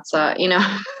buying. And that's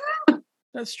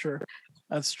That's true.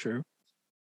 That's true.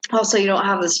 Also, you don't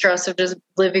have the stress of just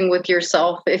living with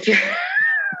yourself if you're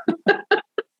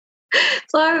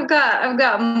so I've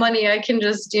got money. I can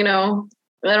just, I don't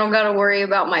got to worry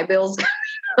about my bills.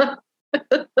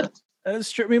 That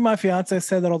is true. Me and my fiance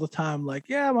say that all the time. Like,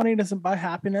 yeah, money doesn't buy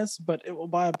happiness, but it will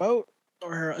buy a boat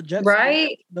or a jet.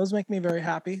 Right. Those make me very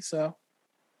happy. So,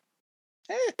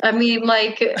 I mean,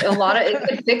 like it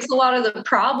could fix a lot of the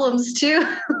problems too.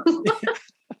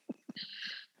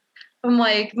 I'm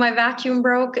like, my vacuum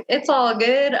broke. It's all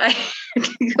good. I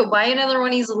can go buy another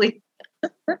one easily.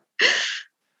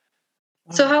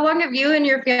 So how long have you and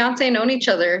your fiance known each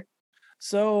other?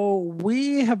 So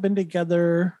we have been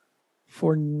together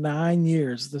for 9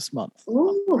 years this month.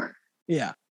 Ooh,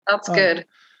 Yeah. that's good.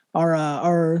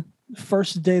 Our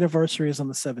first date anniversary is on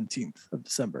the 17th of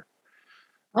December.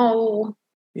 Oh,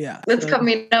 yeah. It's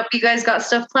coming up. You guys got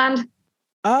stuff planned?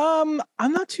 I'm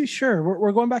not too sure.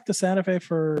 We're going back to Santa Fe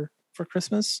for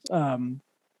Christmas.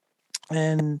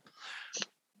 And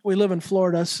we live in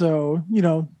Florida, so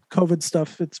COVID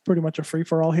stuff, it's pretty much a free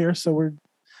for all here. So we're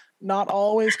not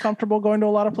always comfortable going to a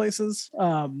lot of places.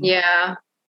 Yeah.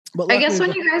 But I guess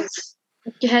when you guys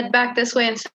head back this way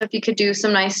and stuff, you could do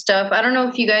some nice stuff. I don't know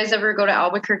if you guys ever go to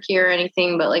Albuquerque or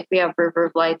anything, but like we have River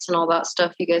of Lights and all that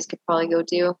stuff. You guys could probably go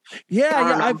do.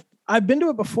 Yeah. I've been to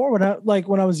it before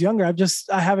when I was younger.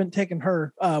 I haven't taken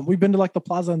her. We've been to like the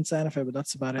plaza in Santa Fe, but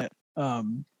that's about it.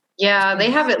 Yeah, they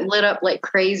have it lit up like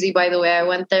crazy, by the way. I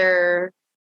went there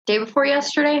day before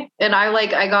yesterday and I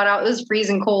got out. It was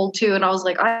freezing cold too. And I was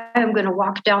like, I am going to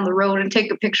walk down the road and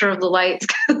take a picture of the lights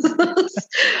because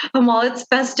it's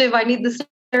festive. I need the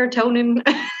serotonin.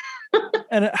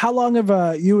 And how long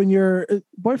have you and your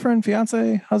boyfriend,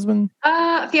 fiance, husband?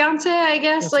 Fiance, I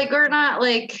guess. Like we're not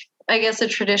like, I guess, a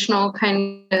traditional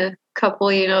kind of couple,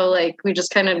 like we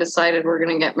just kind of decided we're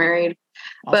going to get married.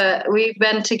 Awesome. But we've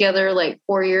been together like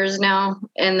 4 years now.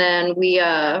 And then we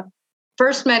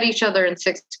first met each other in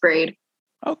 6th grade.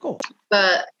 Oh, cool.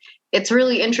 But it's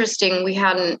really interesting. We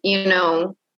hadn't, he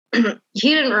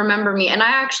didn't remember me and I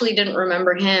actually didn't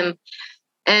remember him.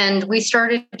 And we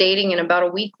started dating, and about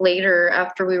a week later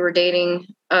after we were dating,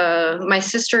 my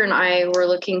sister and I were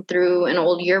looking through an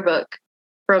old yearbook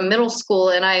from middle school.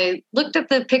 And I looked at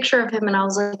the picture of him and I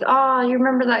was like, oh, you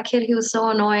remember that kid? He was so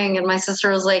annoying. And my sister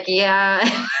was like,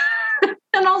 yeah.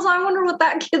 And I was like, I wonder what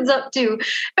that kid's up to.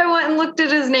 I went and looked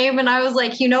at his name and I was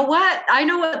like, you know what? I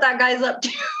know what that guy's up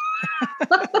to.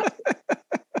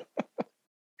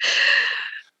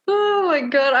 Oh my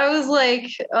God. I was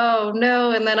like, oh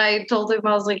no. And then I told him,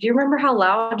 I was like, do you remember how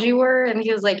loud you were? And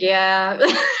he was like, yeah.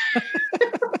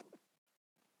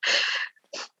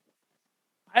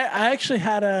 I actually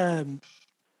had an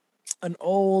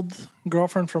old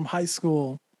girlfriend from high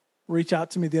school reach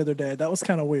out to me the other day. That was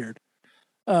kind of weird.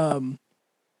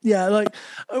 Yeah, like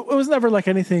it was never like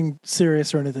anything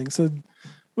serious or anything. So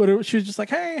she was just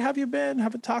like, hey, have you been?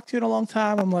 Haven't talked to you in a long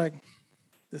time. I'm like,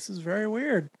 this is very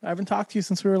weird. I haven't talked to you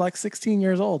since we were like 16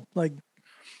 years old. Like,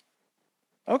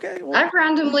 okay. Well. I've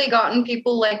randomly gotten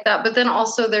people like that, but then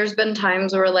also there's been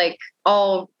times where like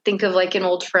I'll think of like an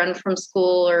old friend from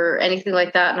school or anything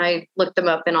like that, and I look them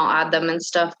up and I'll add them and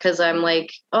stuff because I'm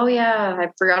like, oh yeah, I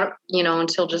forgot,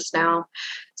 until just now.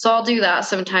 So I'll do that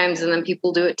sometimes, and then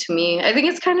people do it to me. I think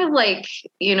it's kind of like,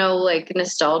 like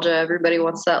nostalgia. Everybody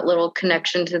wants that little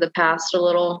connection to the past a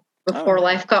little before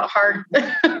life got hard.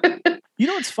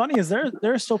 What's funny is there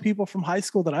are still people from high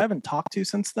school that I haven't talked to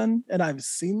since then, and I've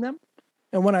seen them.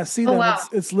 And when I see them,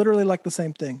 it's literally like the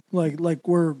same thing. Like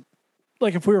we're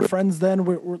like if we were friends then,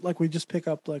 we're like we just pick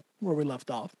up like where we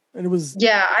left off. And it was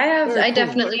I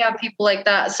definitely have people like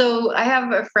that. So I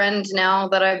have a friend now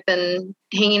that I've been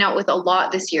hanging out with a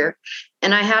lot this year,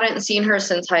 and I hadn't seen her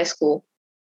since high school.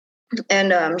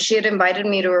 And she had invited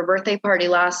me to her birthday party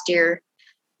last year,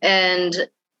 and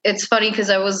it's funny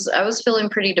because I was feeling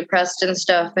pretty depressed and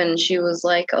stuff, and she was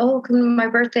like, "Oh, come to my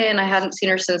birthday," and I hadn't seen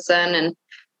her since then, and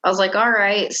I was like, all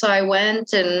right. So I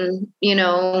went, and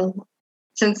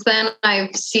since then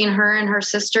I've seen her and her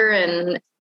sister and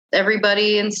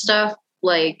everybody and stuff,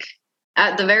 like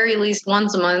at the very least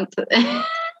once a month.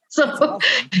 So awesome.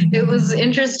 It was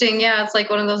interesting. Yeah, it's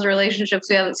like one of those relationships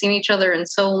we haven't seen each other in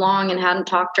so long and hadn't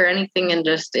talked or anything, and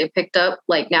just it picked up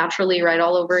like naturally right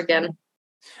all over again.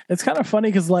 It's kind of funny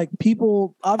because like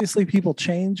people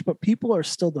change, but people are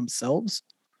still themselves.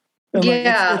 And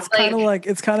yeah, it's kind of like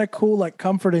it's kind of cool, like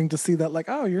comforting to see that, like,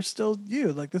 oh, you're still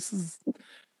you. Like this is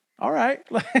all right.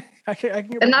 Like I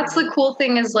can. And that's the cool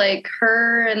thing is like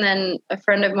her and then a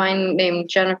friend of mine named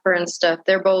Jennifer and stuff.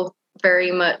 They're both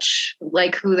very much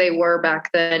like who they were back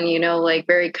then. Like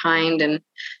very kind and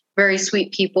very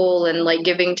sweet people and like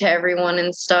giving to everyone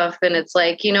and stuff. And it's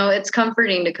like it's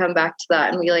comforting to come back to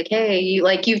that and be like, hey,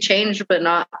 you've changed, but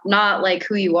not like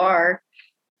who you are.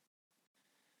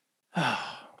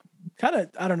 Kind of,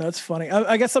 I don't know. It's funny.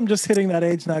 I guess I'm just hitting that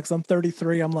age now because I'm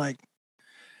 33. I'm like,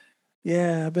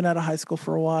 yeah, I've been out of high school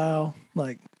for a while.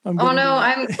 Like, I'm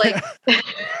like,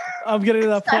 I'm getting to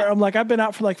that point. I'm like, I've been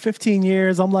out for like 15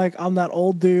 years. I'm like, I'm that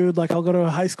old dude. Like, I'll go to a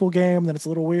high school game, then it's a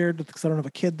little weird because I don't have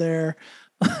a kid there.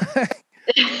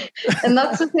 And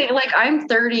that's the thing. Like, I'm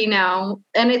 30 now,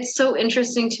 and it's so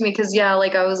interesting to me because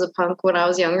like I was a punk when I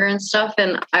was younger and stuff,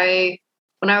 and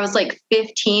when I was like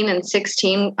 15 and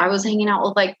 16, I was hanging out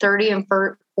with like 30 and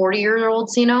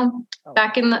 40-year-olds,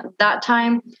 back in that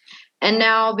time. And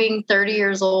now being 30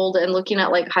 years old and looking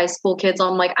at like high school kids,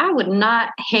 I'm like, I would not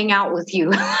hang out with you.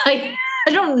 Like,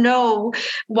 I don't know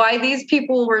why these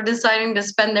people were deciding to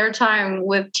spend their time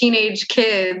with teenage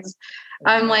kids.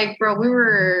 I'm like, bro, we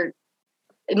were,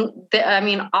 I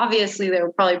mean, obviously they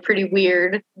were probably pretty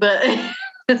weird, but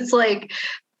it's like,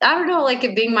 I don't know, like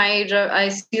it being my age, I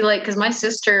see like, cause my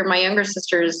younger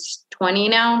sister is 20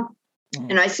 now.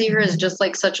 And I see her as just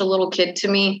like such a little kid to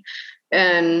me.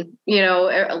 And, you know,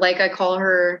 like I call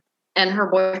her and her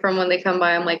boyfriend when they come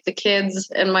by, I'm like the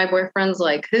kids, and my boyfriend's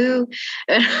like, who?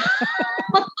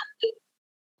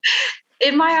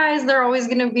 In my eyes, they're always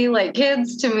going to be like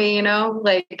kids to me, you know,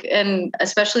 like, and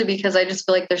especially because I just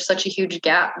feel like there's such a huge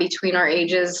gap between our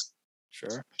ages.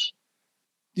 Sure.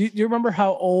 Do you remember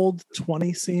how old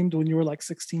 20 seemed when you were like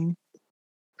 16?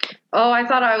 Oh, I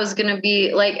thought I was going to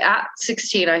be like at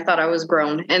 16, I thought I was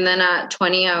grown. And then at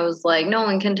 20, I was like, no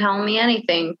one can tell me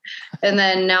anything. And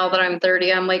then now that I'm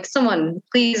 30, I'm like, someone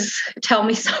please tell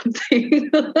me something.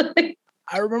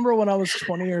 I remember when I was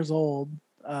 20 years old,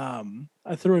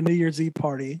 I threw a New Year's Eve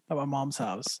party at my mom's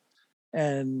house.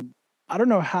 And I don't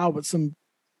know how, but some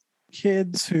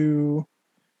kids who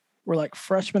were like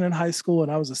freshmen in high school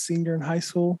and I was a senior in high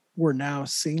school were now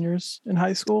seniors in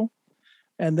high school.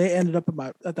 And they ended up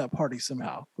at that party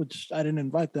somehow, which I didn't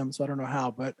invite them, so I don't know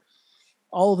how. But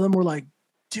all of them were like,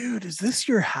 dude, is this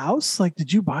your house? Like,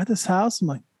 did you buy this house? I'm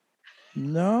like,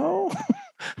 no.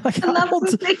 Like,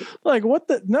 like, what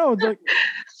the? No, like,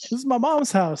 this is my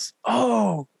mom's house.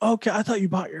 Oh, okay. I thought you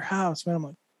bought your house, man. I'm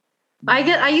like,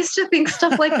 I used to think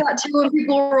stuff like that too when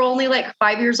people were only like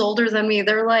 5 years older than me.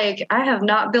 They're like, I have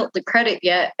not built the credit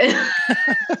yet.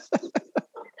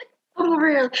 Over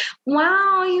here,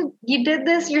 wow, you did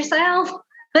this yourself?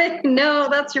 Like, no,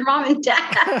 that's your mom and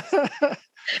dad.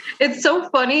 It's so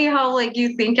funny how like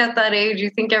you think at that age, you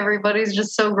think everybody's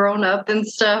just so grown up and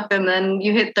stuff, and then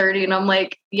you hit 30 and I'm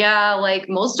like, yeah, like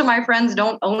most of my friends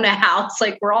don't own a house,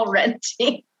 like we're all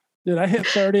renting. Dude, I hit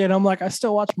 30 and I'm like, I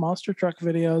still watch monster truck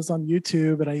videos on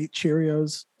YouTube and I eat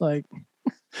Cheerios. Like,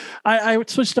 I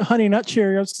switched to Honey Nut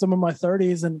Cheerios because I'm in my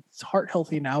 30s and it's heart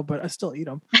healthy now, but I still eat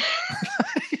them.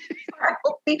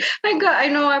 I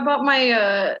know I bought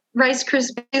my Rice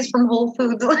Krispies from Whole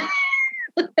Foods.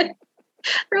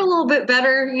 They're a little bit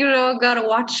better, you know. Got to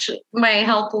watch my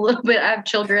health a little bit. I have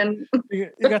children. You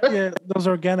got those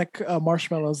organic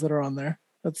marshmallows that are on there.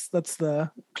 That's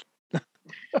the.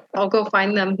 I'll go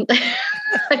find them.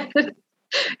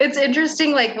 It's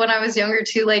interesting. Like when I was younger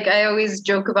too. Like I always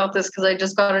joke about this because I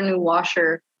just got a new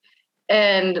washer.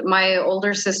 And my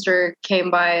older sister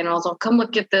came by and I was like, come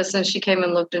look at this. And she came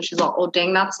and looked and she's like, oh,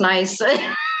 dang, that's nice.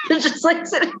 Just like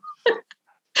sitting.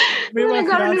 I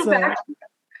got a new vacuum.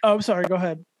 Oh, I'm sorry. Go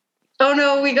ahead. Oh,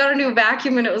 no, we got a new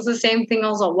vacuum and it was the same thing. I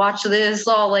was like, watch this.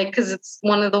 All like, because it's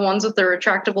one of the ones with the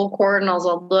retractable cord. And I was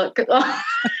like, look.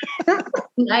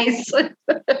 Nice.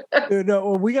 Dude,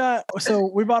 no, we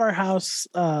bought our house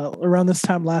around this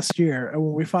time last year, and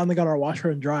when we finally got our washer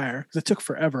and dryer, because it took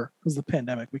forever because of the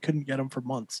pandemic, we couldn't get them for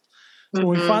months. So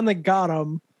when we finally got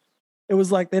them, it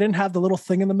was like they didn't have the little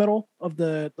thing in the middle of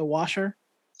the washer.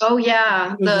 Oh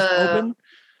yeah, it was just open.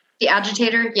 The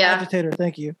agitator. Yeah, agitator.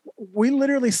 Thank you. We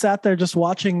literally sat there just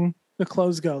watching the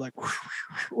clothes go like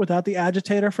without the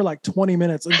agitator for like 20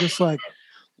 minutes, and just like,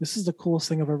 this is the coolest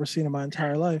thing I've ever seen in my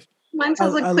entire life. Mine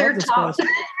has a clear top.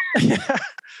 Yeah,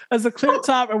 as a clear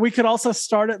top, and we could also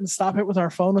start it and stop it with our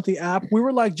phone with the app. We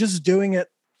were like just doing it,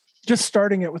 just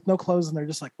starting it with no clothes in there.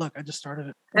 Just like, look, I just started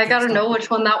it. I gotta know which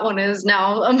one that one is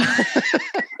now.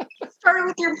 Started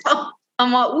with your phone.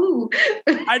 I'm like, ooh.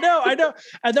 I know.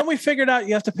 And then we figured out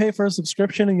you have to pay for a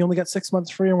subscription, and you only get 6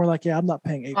 months free. And we're like, yeah, I'm not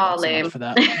paying $8 for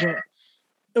that. But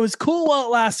it was cool while it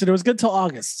lasted. It was good till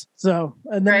August. So,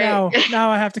 and then now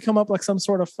I have to come up like some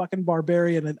sort of fucking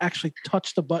barbarian and actually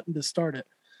touch the button to start it.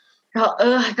 Oh,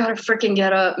 I gotta freaking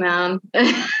get up, man.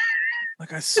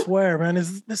 Like, I swear, man,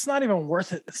 it's not even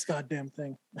worth it, this goddamn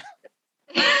thing.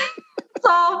 It's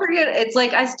all forget. It's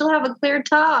like I still have a clear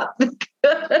top.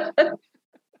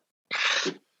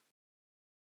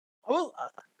 Well,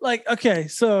 like, okay,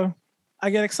 so I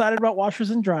get excited about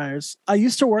washers and dryers. I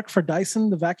used to work for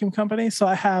Dyson, the vacuum company, so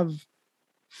I have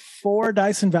 4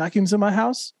 Dyson vacuums in my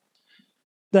house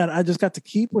that I just got to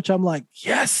keep, which I'm like,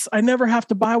 yes, I never have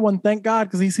to buy one, thank God,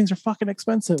 because these things are fucking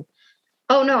expensive.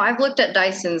 Oh no, I've looked at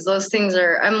Dysons. Those things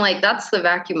I'm like, that's the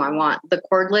vacuum I want. The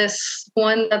cordless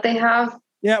one that they have.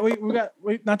 Yeah, we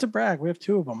not to brag, we have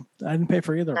 2 of them. I didn't pay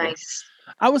for either of them.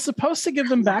 I was supposed to give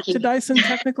them back to Dyson,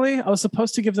 technically. I was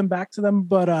supposed to give them back to them,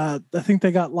 but I think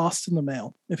they got lost in the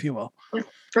mail, if you will.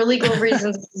 For legal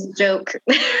reasons, it's a joke.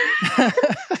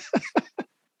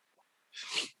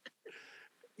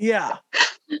 Yeah.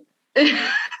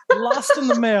 Lost in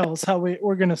the mail is how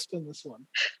we're going to spin this one.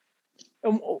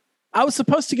 I was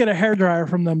supposed to get a hairdryer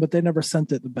from them, but they never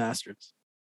sent it, the bastards.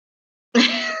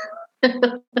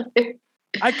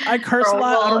 I curse a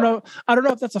lot. Well, I don't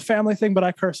know if that's a family thing, but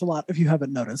I curse a lot if you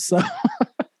haven't noticed. So.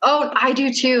 Oh, I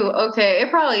do too. Okay. It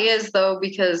probably is though,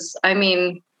 because I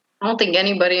mean, I don't think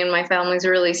anybody in my family's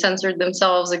really censored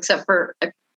themselves except for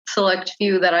a select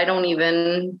few that I don't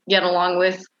even get along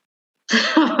with.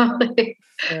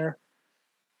 Fair.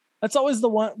 That's always the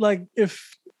one, like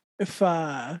if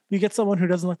you get someone who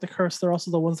doesn't like to curse, they're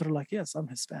also the ones that are like, yes, I'm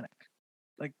Hispanic.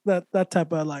 Like that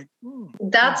type of like.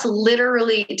 That's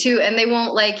literally too, and they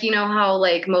won't like, you know how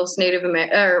like most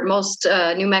most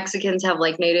New Mexicans have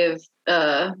like native,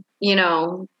 you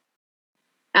know,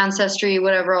 ancestry,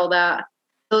 whatever, all that.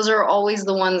 Those are always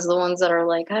the ones that are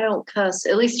like, I don't cuss.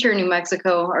 At least here in New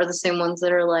Mexico are the same ones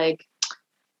that are like,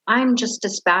 I'm just a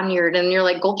Spaniard, and you're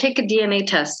like, go take a DNA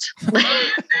test.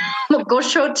 Go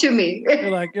show it to me. You're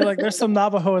like, there's some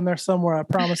Navajo in there somewhere. I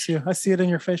promise you. I see it in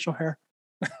your facial hair.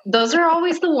 Those are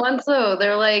always the ones though.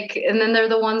 They're like, and then they're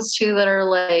the ones too that are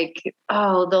like,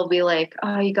 oh, they'll be like,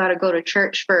 oh, you got to go to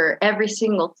church for every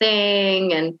single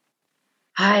thing. And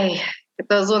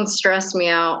those ones stress me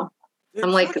out.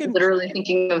 I'm like literally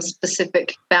thinking of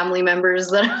specific family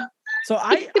members that. So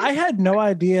I had no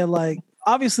idea, like,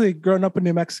 obviously growing up in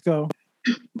New Mexico,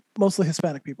 mostly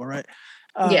Hispanic people, right?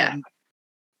 Yeah.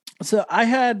 So I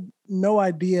had no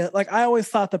idea. Like, I always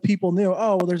thought that people knew,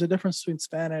 oh, well, there's a difference between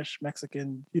Spanish,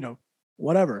 Mexican, you know,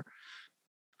 whatever.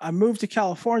 I moved to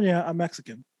California. I'm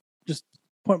Mexican, just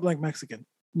point blank Mexican.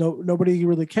 Nobody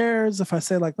really cares if I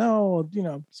say like, no, you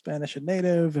know, Spanish and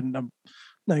native, and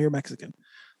no, you're Mexican.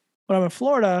 When I'm in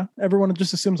Florida, everyone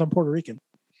just assumes I'm Puerto Rican.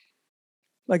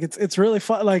 Like it's really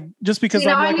fun. Like just because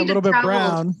I'm like a little bit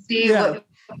brown.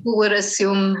 Who would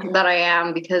assume that I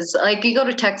am, because like you go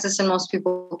to Texas and most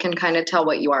people can kind of tell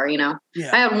what you are, you know.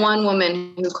 Yeah. I had one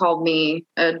woman who called me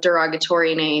a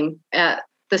derogatory name at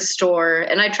the store,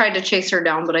 and I tried to chase her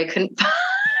down, but I couldn't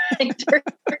find her.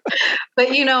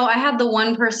 But you know, I had the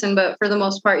one person, but for the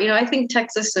most part, you know, I think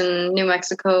Texas and New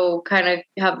Mexico kind of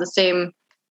have the same,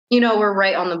 you know, we're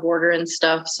right on the border and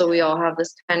stuff, so we all have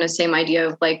this kind of same idea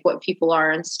of like what people are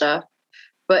and stuff.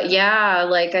 But yeah,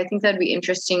 like I think that'd be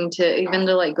interesting to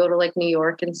like go to like New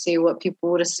York and see what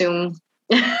people would assume.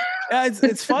 Yeah,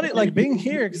 it's funny like being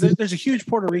here because there's a huge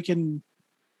Puerto Rican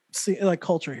like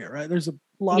culture here, right? There's a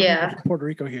lot of people from Puerto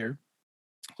Rico here,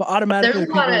 so automatically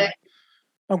go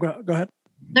ahead.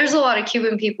 There's a lot of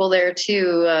Cuban people there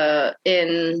too.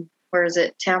 In where is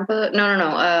it? Tampa?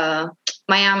 No.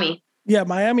 Miami. Yeah,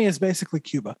 Miami is basically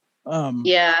Cuba.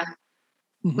 Yeah.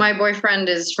 Mm-hmm. My boyfriend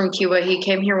is from Cuba. He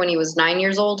came here when he was 9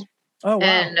 years old. Oh, wow.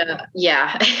 And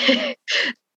yeah.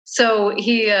 So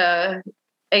he, I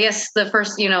guess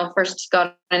first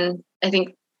got in, I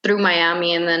think through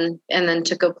Miami and then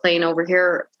took a plane over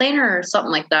here, or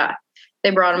something like that.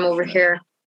 They brought him over here.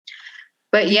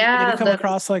 But did he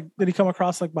come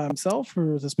across like by himself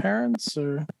or with his parents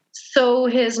or? So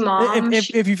his mom,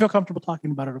 if you feel comfortable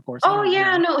talking about it, of course. Oh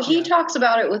yeah, no, he talks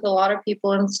about it with a lot of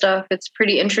people and stuff. It's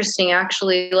pretty interesting,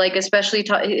 actually. Like, especially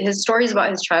his stories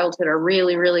about his childhood are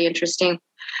really, really interesting.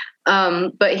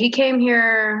 But he came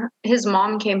here. His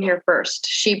mom came here first.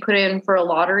 She put in for a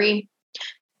lottery.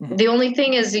 Mm-hmm. The only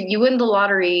thing is, that you win the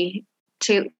lottery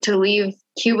to leave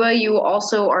Cuba. You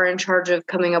also are in charge of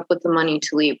coming up with the money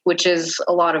to leave, which is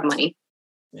a lot of money.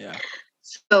 Yeah.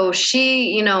 So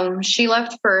she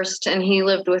left first, and he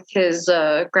lived with his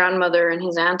grandmother and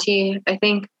his auntie, I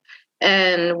think,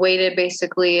 and waited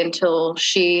basically until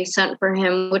she sent for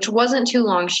him, which wasn't too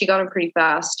long. She got him pretty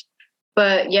fast.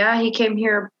 But yeah, he came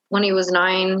here when he was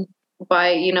 9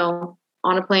 by,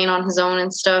 on a plane on his own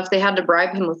and stuff. They had to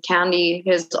bribe him with candy.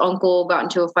 His uncle got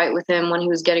into a fight with him when he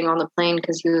was getting on the plane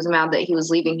because he was mad that he was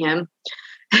leaving him.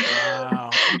 Wow.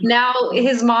 Now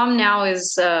his mom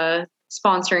is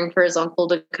sponsoring for his uncle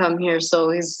to come here, so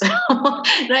he's now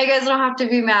you guys don't have to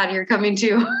be mad, you're coming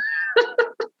too.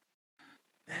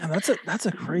 Damn, that's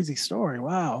a crazy story.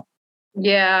 Wow.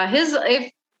 Yeah,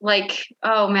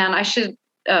 oh man, I should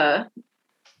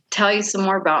tell you some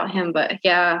more about him, but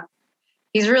yeah,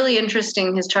 he's really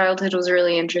interesting. His childhood was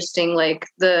really interesting. Like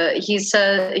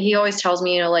he always tells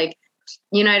me, like,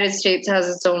 United States has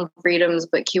its own freedoms,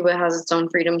 but Cuba has its own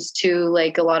freedoms too,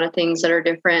 like a lot of things that are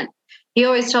different. He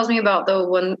always tells me about, though,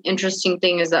 one interesting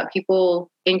thing is that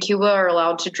people in Cuba are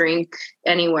allowed to drink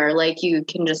anywhere. Like, you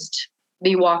can just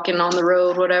be walking on the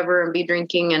road, whatever, and be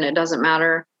drinking, and it doesn't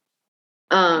matter.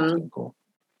 Cool.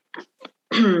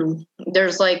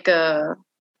 There's like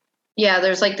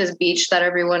there's like this beach that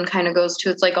everyone kind of goes to.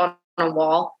 It's like on a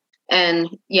wall, And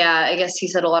yeah, I guess he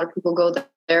said a lot of people go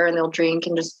there and they'll drink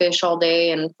and just fish all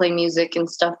day and play music and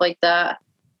stuff like that.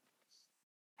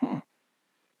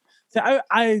 See,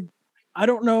 I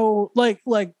don't know, like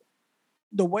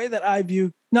the way that I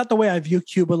view, not the way I view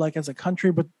Cuba like as a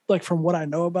country, but like from what I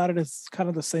know about it, it's kind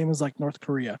of the same as like North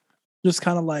Korea. Just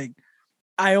kind of like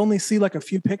I only see like a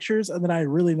few pictures and then I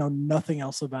really know nothing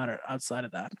else about it outside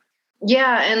of that.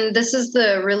 Yeah, and this is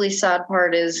the really sad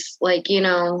part is like,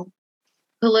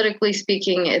 politically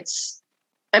speaking,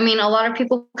 I mean, a lot of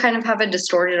people kind of have a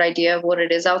distorted idea of what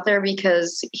it is out there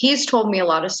because he's told me a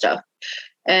lot of stuff.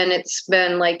 And it's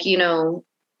been like,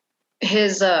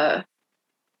 his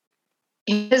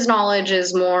his knowledge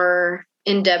is more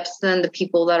in depth than the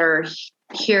people that are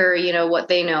here, what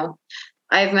they know.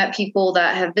 I've met people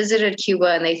that have visited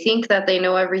Cuba and they think that they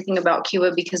know everything about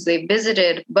Cuba because they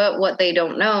visited, but what they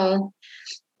don't know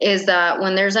is that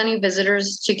when there's any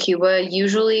visitors to Cuba,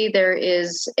 usually there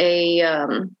is a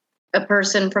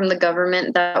person from the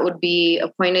government that would be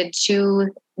appointed to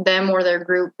them or their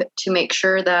group to make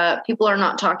sure that people are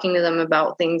not talking to them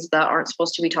about things that aren't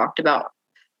supposed to be talked about.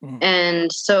 Mm-hmm.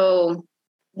 And so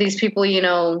these people,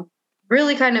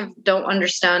 really kind of don't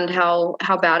understand how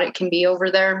bad it can be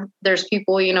over there. There's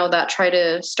people, that try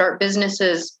to start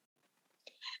businesses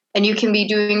and you can be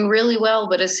doing really well,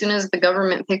 but as soon as the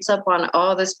government picks up on,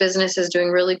 oh, this business is doing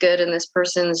really good and this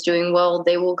person's doing well,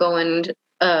 they will go and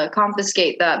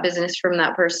confiscate that business from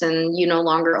that person. You no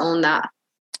longer own that.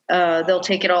 They'll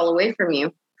take it all away from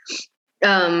you.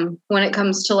 When it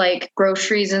comes to like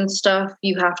groceries and stuff,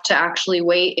 you have to actually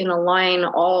wait in a line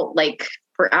all like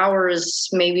for hours,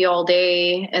 maybe all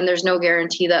day. And there's no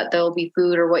guarantee that there'll be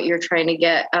food or what you're trying to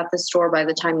get at the store by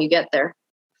the time you get there.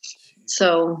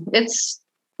 So it's,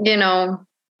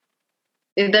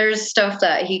 there's stuff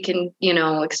that he can,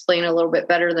 explain a little bit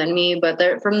better than me, but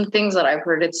from the things that I've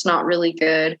heard, it's not really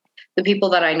good. The people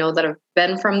that I know that have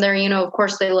been from there, of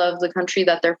course they love the country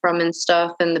that they're from and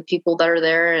stuff and the people that are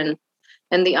there and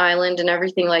the island and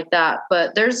everything like that.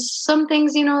 But there's some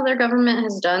things, their government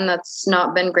has done that's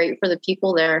not been great for the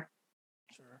people there.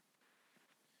 Sure.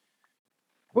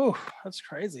 Ooh, that's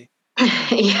crazy.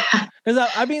 Yeah. Because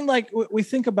I mean, like we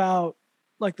think about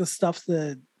like the stuff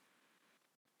that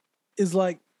is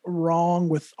like wrong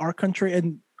with our country,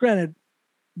 and granted,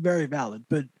 very valid.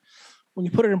 But when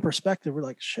you put it in perspective, we're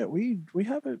like, shit, we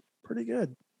have it pretty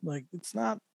good. Like it's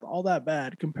not all that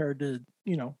bad compared to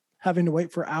having to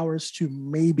wait for hours to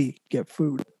maybe get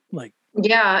food. Like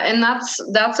yeah, and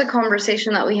that's a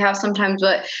conversation that we have sometimes.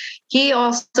 But he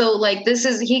also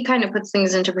he kind of puts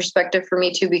things into perspective for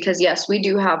me too, because yes, we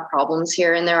do have problems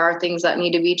here, and there are things that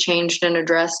need to be changed and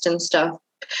addressed and stuff.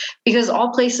 Because all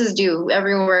places do.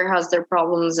 Everywhere has their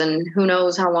problems, and who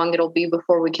knows how long it'll be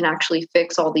before we can actually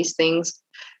fix all these things.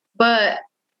 But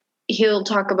he'll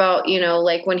talk about,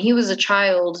 like when he was a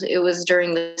child, it was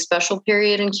during the special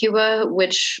period in Cuba,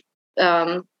 which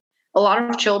a lot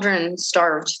of children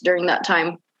starved during that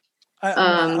time.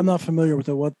 I'm not familiar with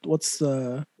it. What's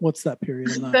that period?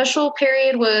 The special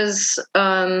period was,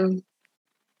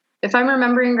 if I'm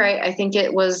remembering right, I think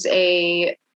it was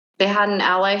they had an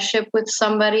allyship with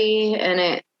somebody, and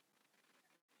it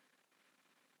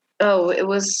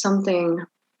was something.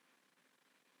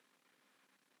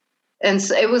 And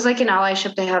so it was like an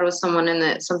allyship they had with someone, and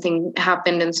that something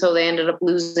happened. And so they ended up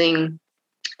losing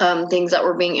things that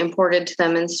were being imported to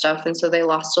them and stuff. And so they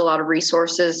lost a lot of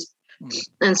resources. Mm.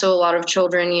 And so a lot of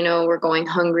children, were going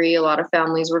hungry. A lot of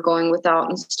families were going without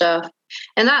and stuff.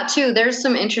 And that too, there's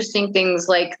some interesting things.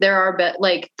 Like there are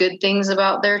good things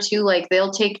about there too. Like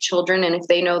they'll take children, and if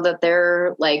they know that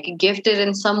they're like gifted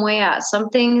in some way at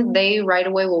something, they right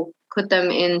away will put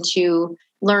them into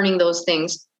learning those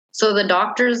things. So the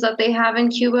doctors that they have in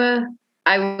Cuba,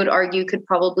 I would argue could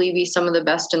probably be some of the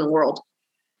best in the world,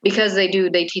 because they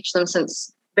teach them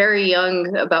since very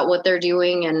young about what they're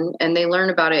doing, and they learn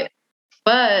about it.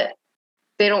 But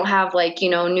they don't have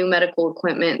new medical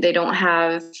equipment. They don't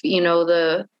have,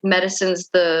 the medicines,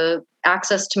 the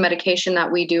access to medication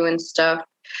that we do and stuff.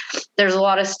 There's a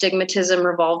lot of stigmatism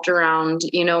revolved around,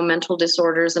 mental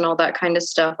disorders and all that kind of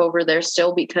stuff over there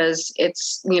still, because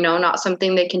it's, not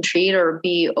something they can treat or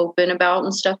be open about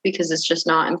and stuff, because it's just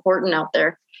not important out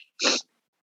there.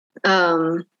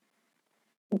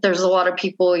 There's a lot of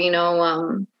people,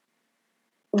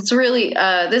 it's really,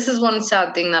 this is one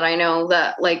sad thing that I know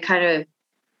that kind of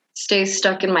stays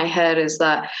stuck in my head, is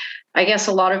that I guess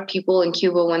a lot of people in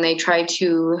Cuba, when they try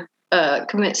to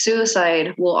commit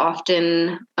suicide, will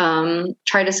often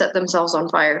try to set themselves on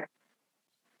fire.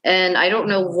 And I don't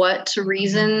know what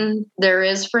reason there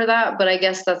is for that, but I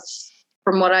guess that's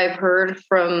from what I've heard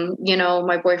from,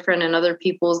 my boyfriend and other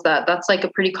people's, that's like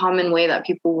a pretty common way that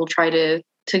people will try to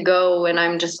go. And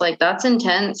I'm just like, that's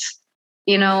intense.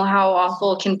 How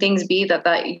awful can things be that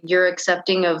you're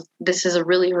accepting of this is a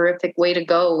really horrific way to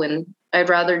go. And I'd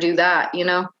rather do that,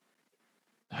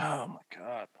 Oh my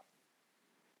God.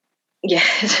 Yeah,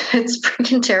 it's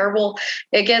freaking terrible.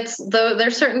 It gets though.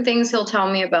 There's certain things he'll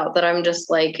tell me about that I'm just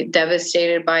like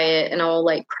devastated by it, and I'll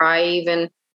like cry even.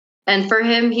 And for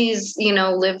him, he's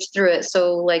lived through it,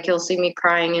 so like he'll see me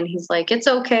crying, and he's like, "It's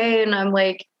okay," and I'm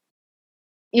like,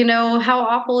 how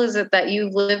awful is it that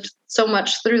you've lived so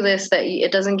much through this that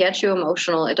it doesn't get you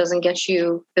emotional, it doesn't get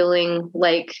you feeling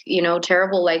like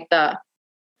terrible like that.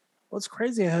 Well, it's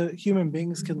crazy how human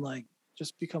beings can like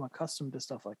just become accustomed to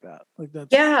stuff like that. Like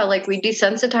that's Like we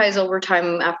desensitize over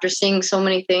time after seeing so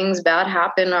many things bad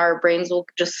happen. Our brains will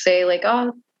just say like,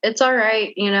 oh, it's all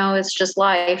right. It's just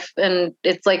life. And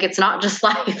it's like, it's not just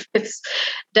life. It's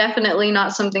definitely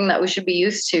not something that we should be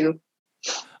used to.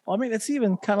 Well, I mean, it's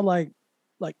even kind of like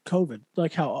COVID,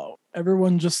 like how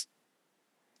everyone just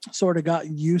sort of got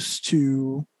used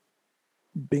to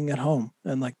being at home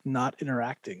and like not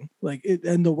interacting, like it,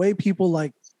 and the way people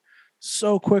like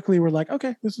so quickly were like,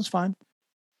 okay, this is fine,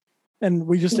 and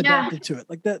we just adapted to it.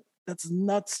 Like that's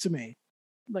nuts to me.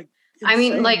 Like I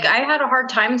mean, insane. like I had a hard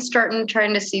time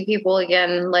trying to see people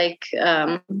again. Like,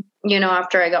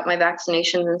 after I got my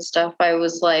vaccinations and stuff, I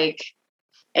was like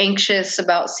anxious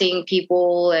about seeing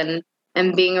people and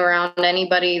being around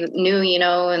anybody new,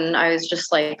 and I was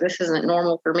just like, this isn't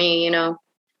normal for me,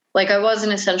 Like I was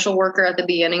an essential worker at the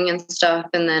beginning and stuff.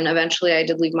 And then eventually I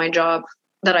did leave my job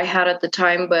that I had at the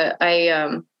time. But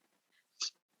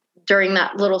during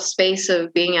that little space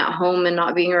of being at home and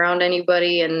not being around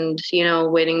anybody and,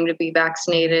 waiting to be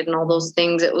vaccinated and all those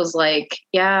things, it was like,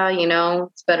 yeah,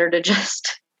 it's better to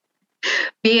just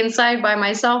be inside by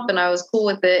myself. And I was cool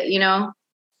with it,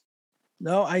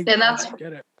 No, I get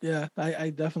it. Yeah,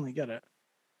 I definitely get it.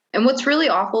 And what's really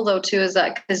awful though, too, is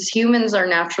that because humans are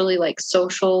naturally like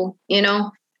social,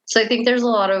 so I think there's a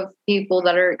lot of people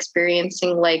that are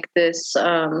experiencing like this,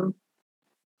 I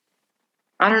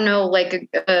don't know, like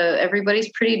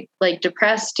everybody's pretty like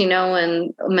depressed,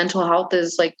 and mental health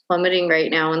is like plummeting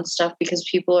right now and stuff because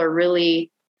people are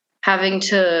really having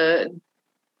to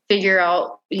figure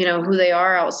out, who they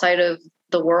are outside of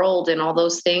the world and all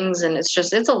those things. And it's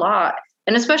a lot.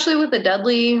 And especially with the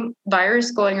deadly virus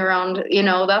going around,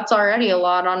 that's already a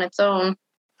lot on its own.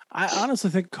 I honestly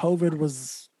think COVID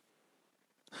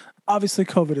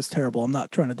is terrible. I'm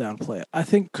not trying to downplay it. I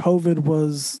think COVID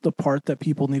was the part that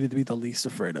people needed to be the least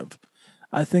afraid of.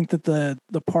 I think that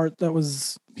the part that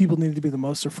was people needed to be the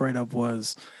most afraid of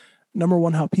was, number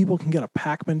one, how people can get a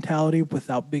pack mentality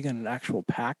without being in an actual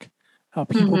pack. How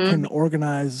people can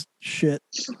organize shit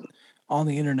on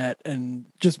the internet and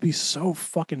just be so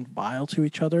fucking vile to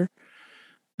each other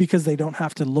because they don't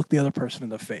have to look the other person in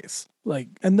the face. Like,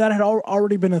 and that had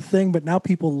already been a thing, but now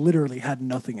people literally had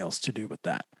nothing else to do with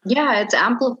that. Yeah, it's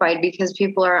amplified because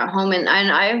people are at home. And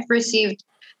I've received,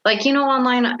 like,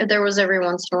 online, there was every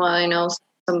once in a while,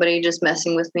 somebody just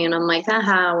messing with me and I'm like,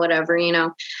 haha, whatever,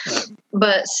 Right.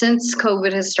 But since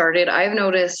COVID has started, I've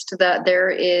noticed that there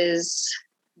is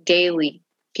daily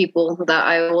people that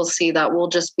I will see that will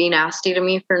just be nasty to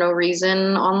me for no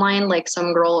reason online. Like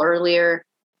some girl earlier,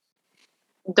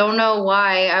 don't know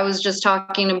why. I was just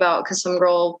talking about because some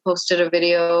girl posted a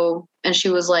video and she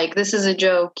was like, this is a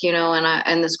joke,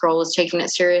 and this girl was taking it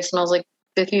serious. And I was like,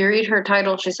 if you read her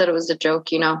title, she said it was a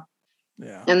joke, Yeah.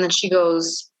 And then she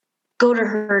goes, go to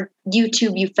her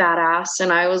YouTube, you fat ass.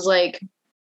 And I was like,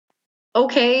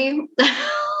 okay.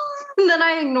 And then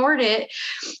I ignored it.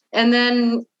 And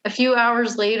then a few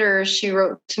hours later, she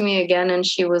wrote to me again and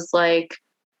she was like,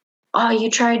 oh, you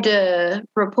tried to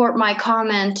report my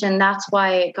comment and that's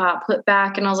why it got put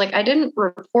back. And I was like, I didn't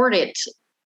report it.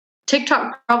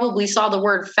 TikTok probably saw the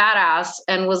word fat ass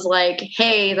and was like,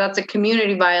 hey, that's a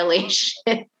community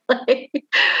violation. Like,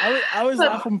 I always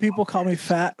laugh when people call me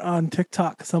fat on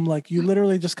TikTok because I'm like, you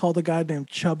literally just called a guy named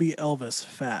Chubby Elvis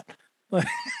fat. Like,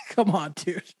 come on,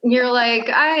 dude. You're like,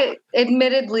 I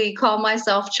admittedly call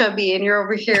myself chubby and you're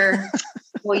over here.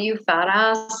 Well, you fat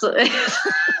ass.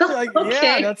 Like,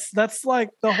 okay. Yeah, that's like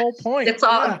the whole point. It's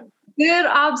all good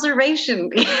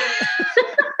observation.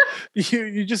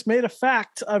 You just made a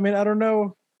fact. I mean, I don't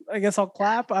know. I guess I'll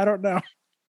clap. I don't know.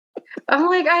 I'm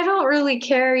like, I don't really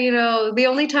care. The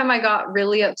only time I got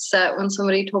really upset when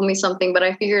somebody told me something, but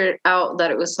I figured out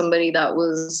that it was somebody that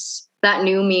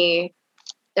knew me,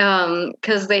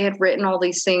 because they had written all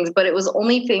these things, but it was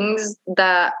only things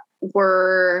that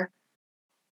were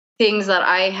things that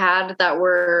I had that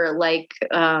were like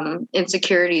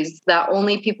insecurities that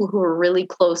only people who were really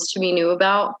close to me knew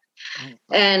about.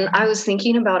 And I was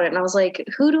thinking about it and I was like,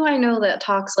 who do I know that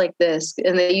talks like this?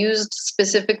 And they used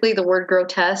specifically the word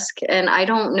grotesque. And I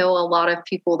don't know a lot of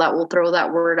people that will throw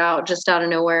that word out just out of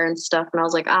nowhere and stuff. And I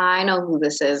was like, I know who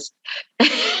this is.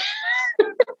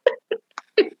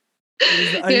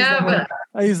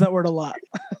 I use that word a lot.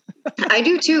 I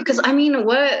do too. Cause I mean,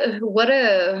 what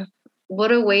a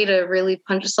way to really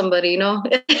punch somebody, you know?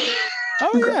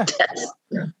 Oh yeah.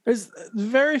 There's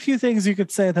very few things you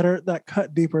could say that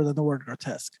cut deeper than the word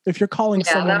grotesque. If you're calling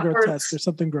someone grotesque or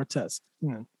something grotesque.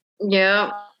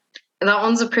 Yeah. That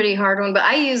one's a pretty hard one, but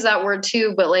I use that word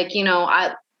too. But like, you know,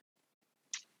 I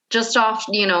just off,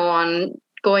 you know, on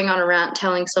going on a rant,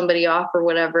 telling somebody off or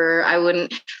whatever, I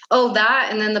wouldn't. Oh, that.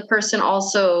 And then the person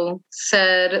also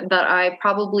said that I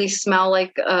probably smell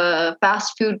like a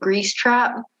fast food grease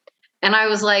trap. And I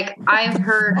was like, I've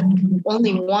heard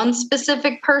only one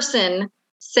specific person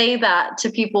say that to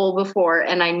people before.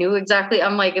 And I knew exactly,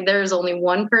 I'm like, there's only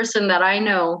one person that I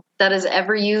know that has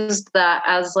ever used that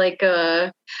as like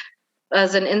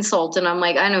as an insult. And I'm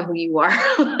like, I know who you are.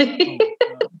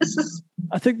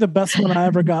 I think the best one I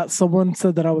ever got, someone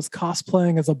said that I was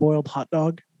cosplaying as a boiled hot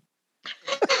dog.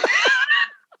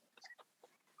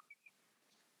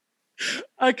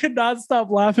 I could not stop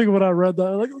laughing when I read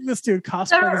that. Like, this dude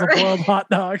cosplaying as a boiled hot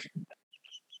dog.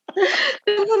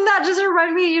 Doesn't that just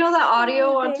remind me, you know, that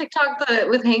audio on TikTok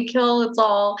with Hank Hill? It's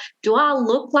all, do I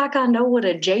look like I know what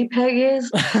a JPEG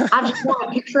is? I just want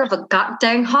a picture of a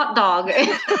goddamn hot dog.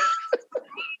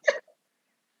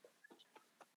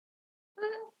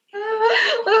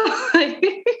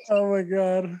 Oh my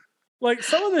God. Like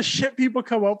some of the shit people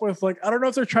come up with, like, I don't know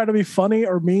if they're trying to be funny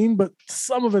or mean, but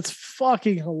some of it's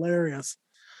fucking hilarious.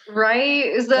 Right?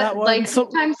 Is that like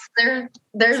sometimes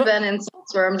there's been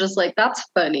insults where I'm just like, that's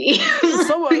funny.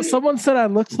 Someone said I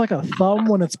looked like a thumb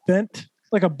when it's bent,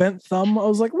 like a bent thumb. I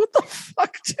was like, what the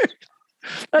fuck, dude?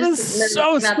 That is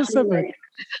so specific.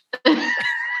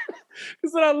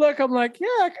 Because then I look, I'm like, yeah,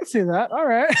 I can see that. All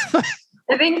right.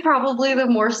 I think probably the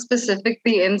more specific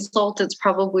the insult, it's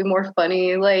probably more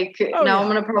funny. Like I'm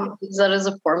gonna probably use that as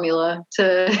a formula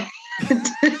to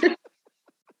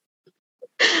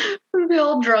be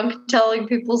all drunk telling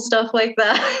people stuff like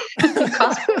that.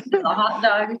 Cosplaying as a hot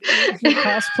dog.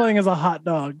 Cosplaying as a hot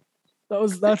dog.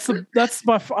 That's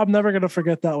my. I'm never gonna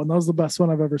forget that one. That was the best one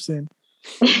I've ever seen.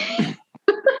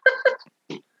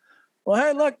 Well,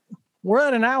 hey, look, we're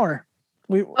at an hour.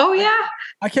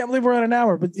 I can't believe we're at an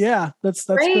hour, but yeah, that's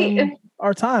been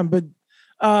our time. But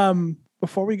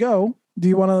before we go, do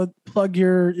you want to plug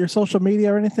your social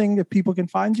media or anything if people can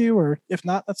find you, or if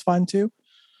not, that's fine too.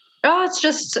 Oh, it's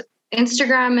just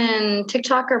Instagram and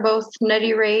TikTok are both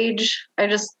Nettie Rage. I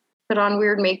just put on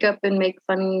weird makeup and make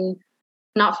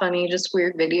not funny, just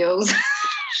weird videos.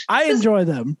 I enjoy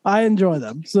them.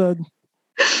 So,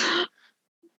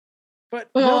 but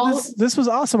no, this was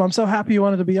awesome. I'm so happy you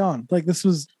wanted to be on. Like, this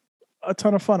was a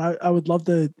ton of fun. I would love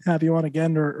to have you on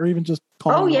again, or even just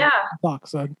call. Talk.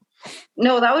 So.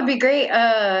 No, that would be great.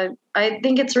 I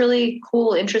think it's really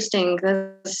cool, interesting.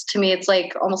 Because to me, it's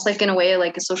like almost like in a way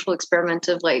like a social experiment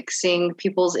of like seeing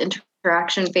people's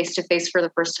interaction face to face for the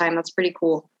first time. That's pretty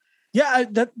cool. Yeah,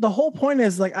 the whole point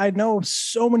is like I know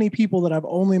so many people that I've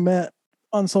only met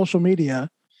on social media,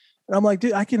 and I'm like,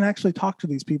 dude, I can actually talk to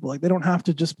these people. Like, they don't have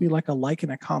to just be like a like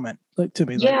and a comment to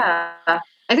me. Yeah.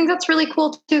 I think that's really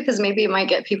cool too, because maybe it might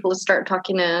get people to start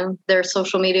talking to their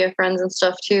social media friends and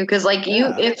stuff too. Because like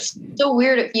it's so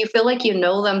weird if you feel like you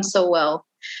know them so well,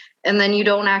 and then you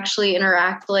don't actually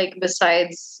interact like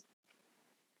besides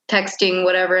texting,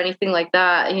 whatever, anything like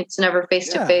that. It's never face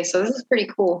to face. So this is pretty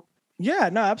cool. Yeah,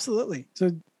 no, absolutely.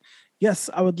 So yes,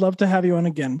 I would love to have you on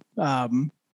again.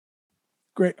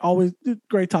 Great, always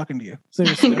great talking to you.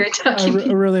 Seriously, great talking.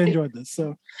 I really enjoyed this.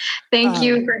 So thank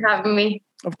you for having me.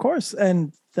 Of course.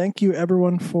 And thank you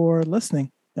everyone for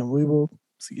listening, and we will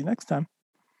see you next time.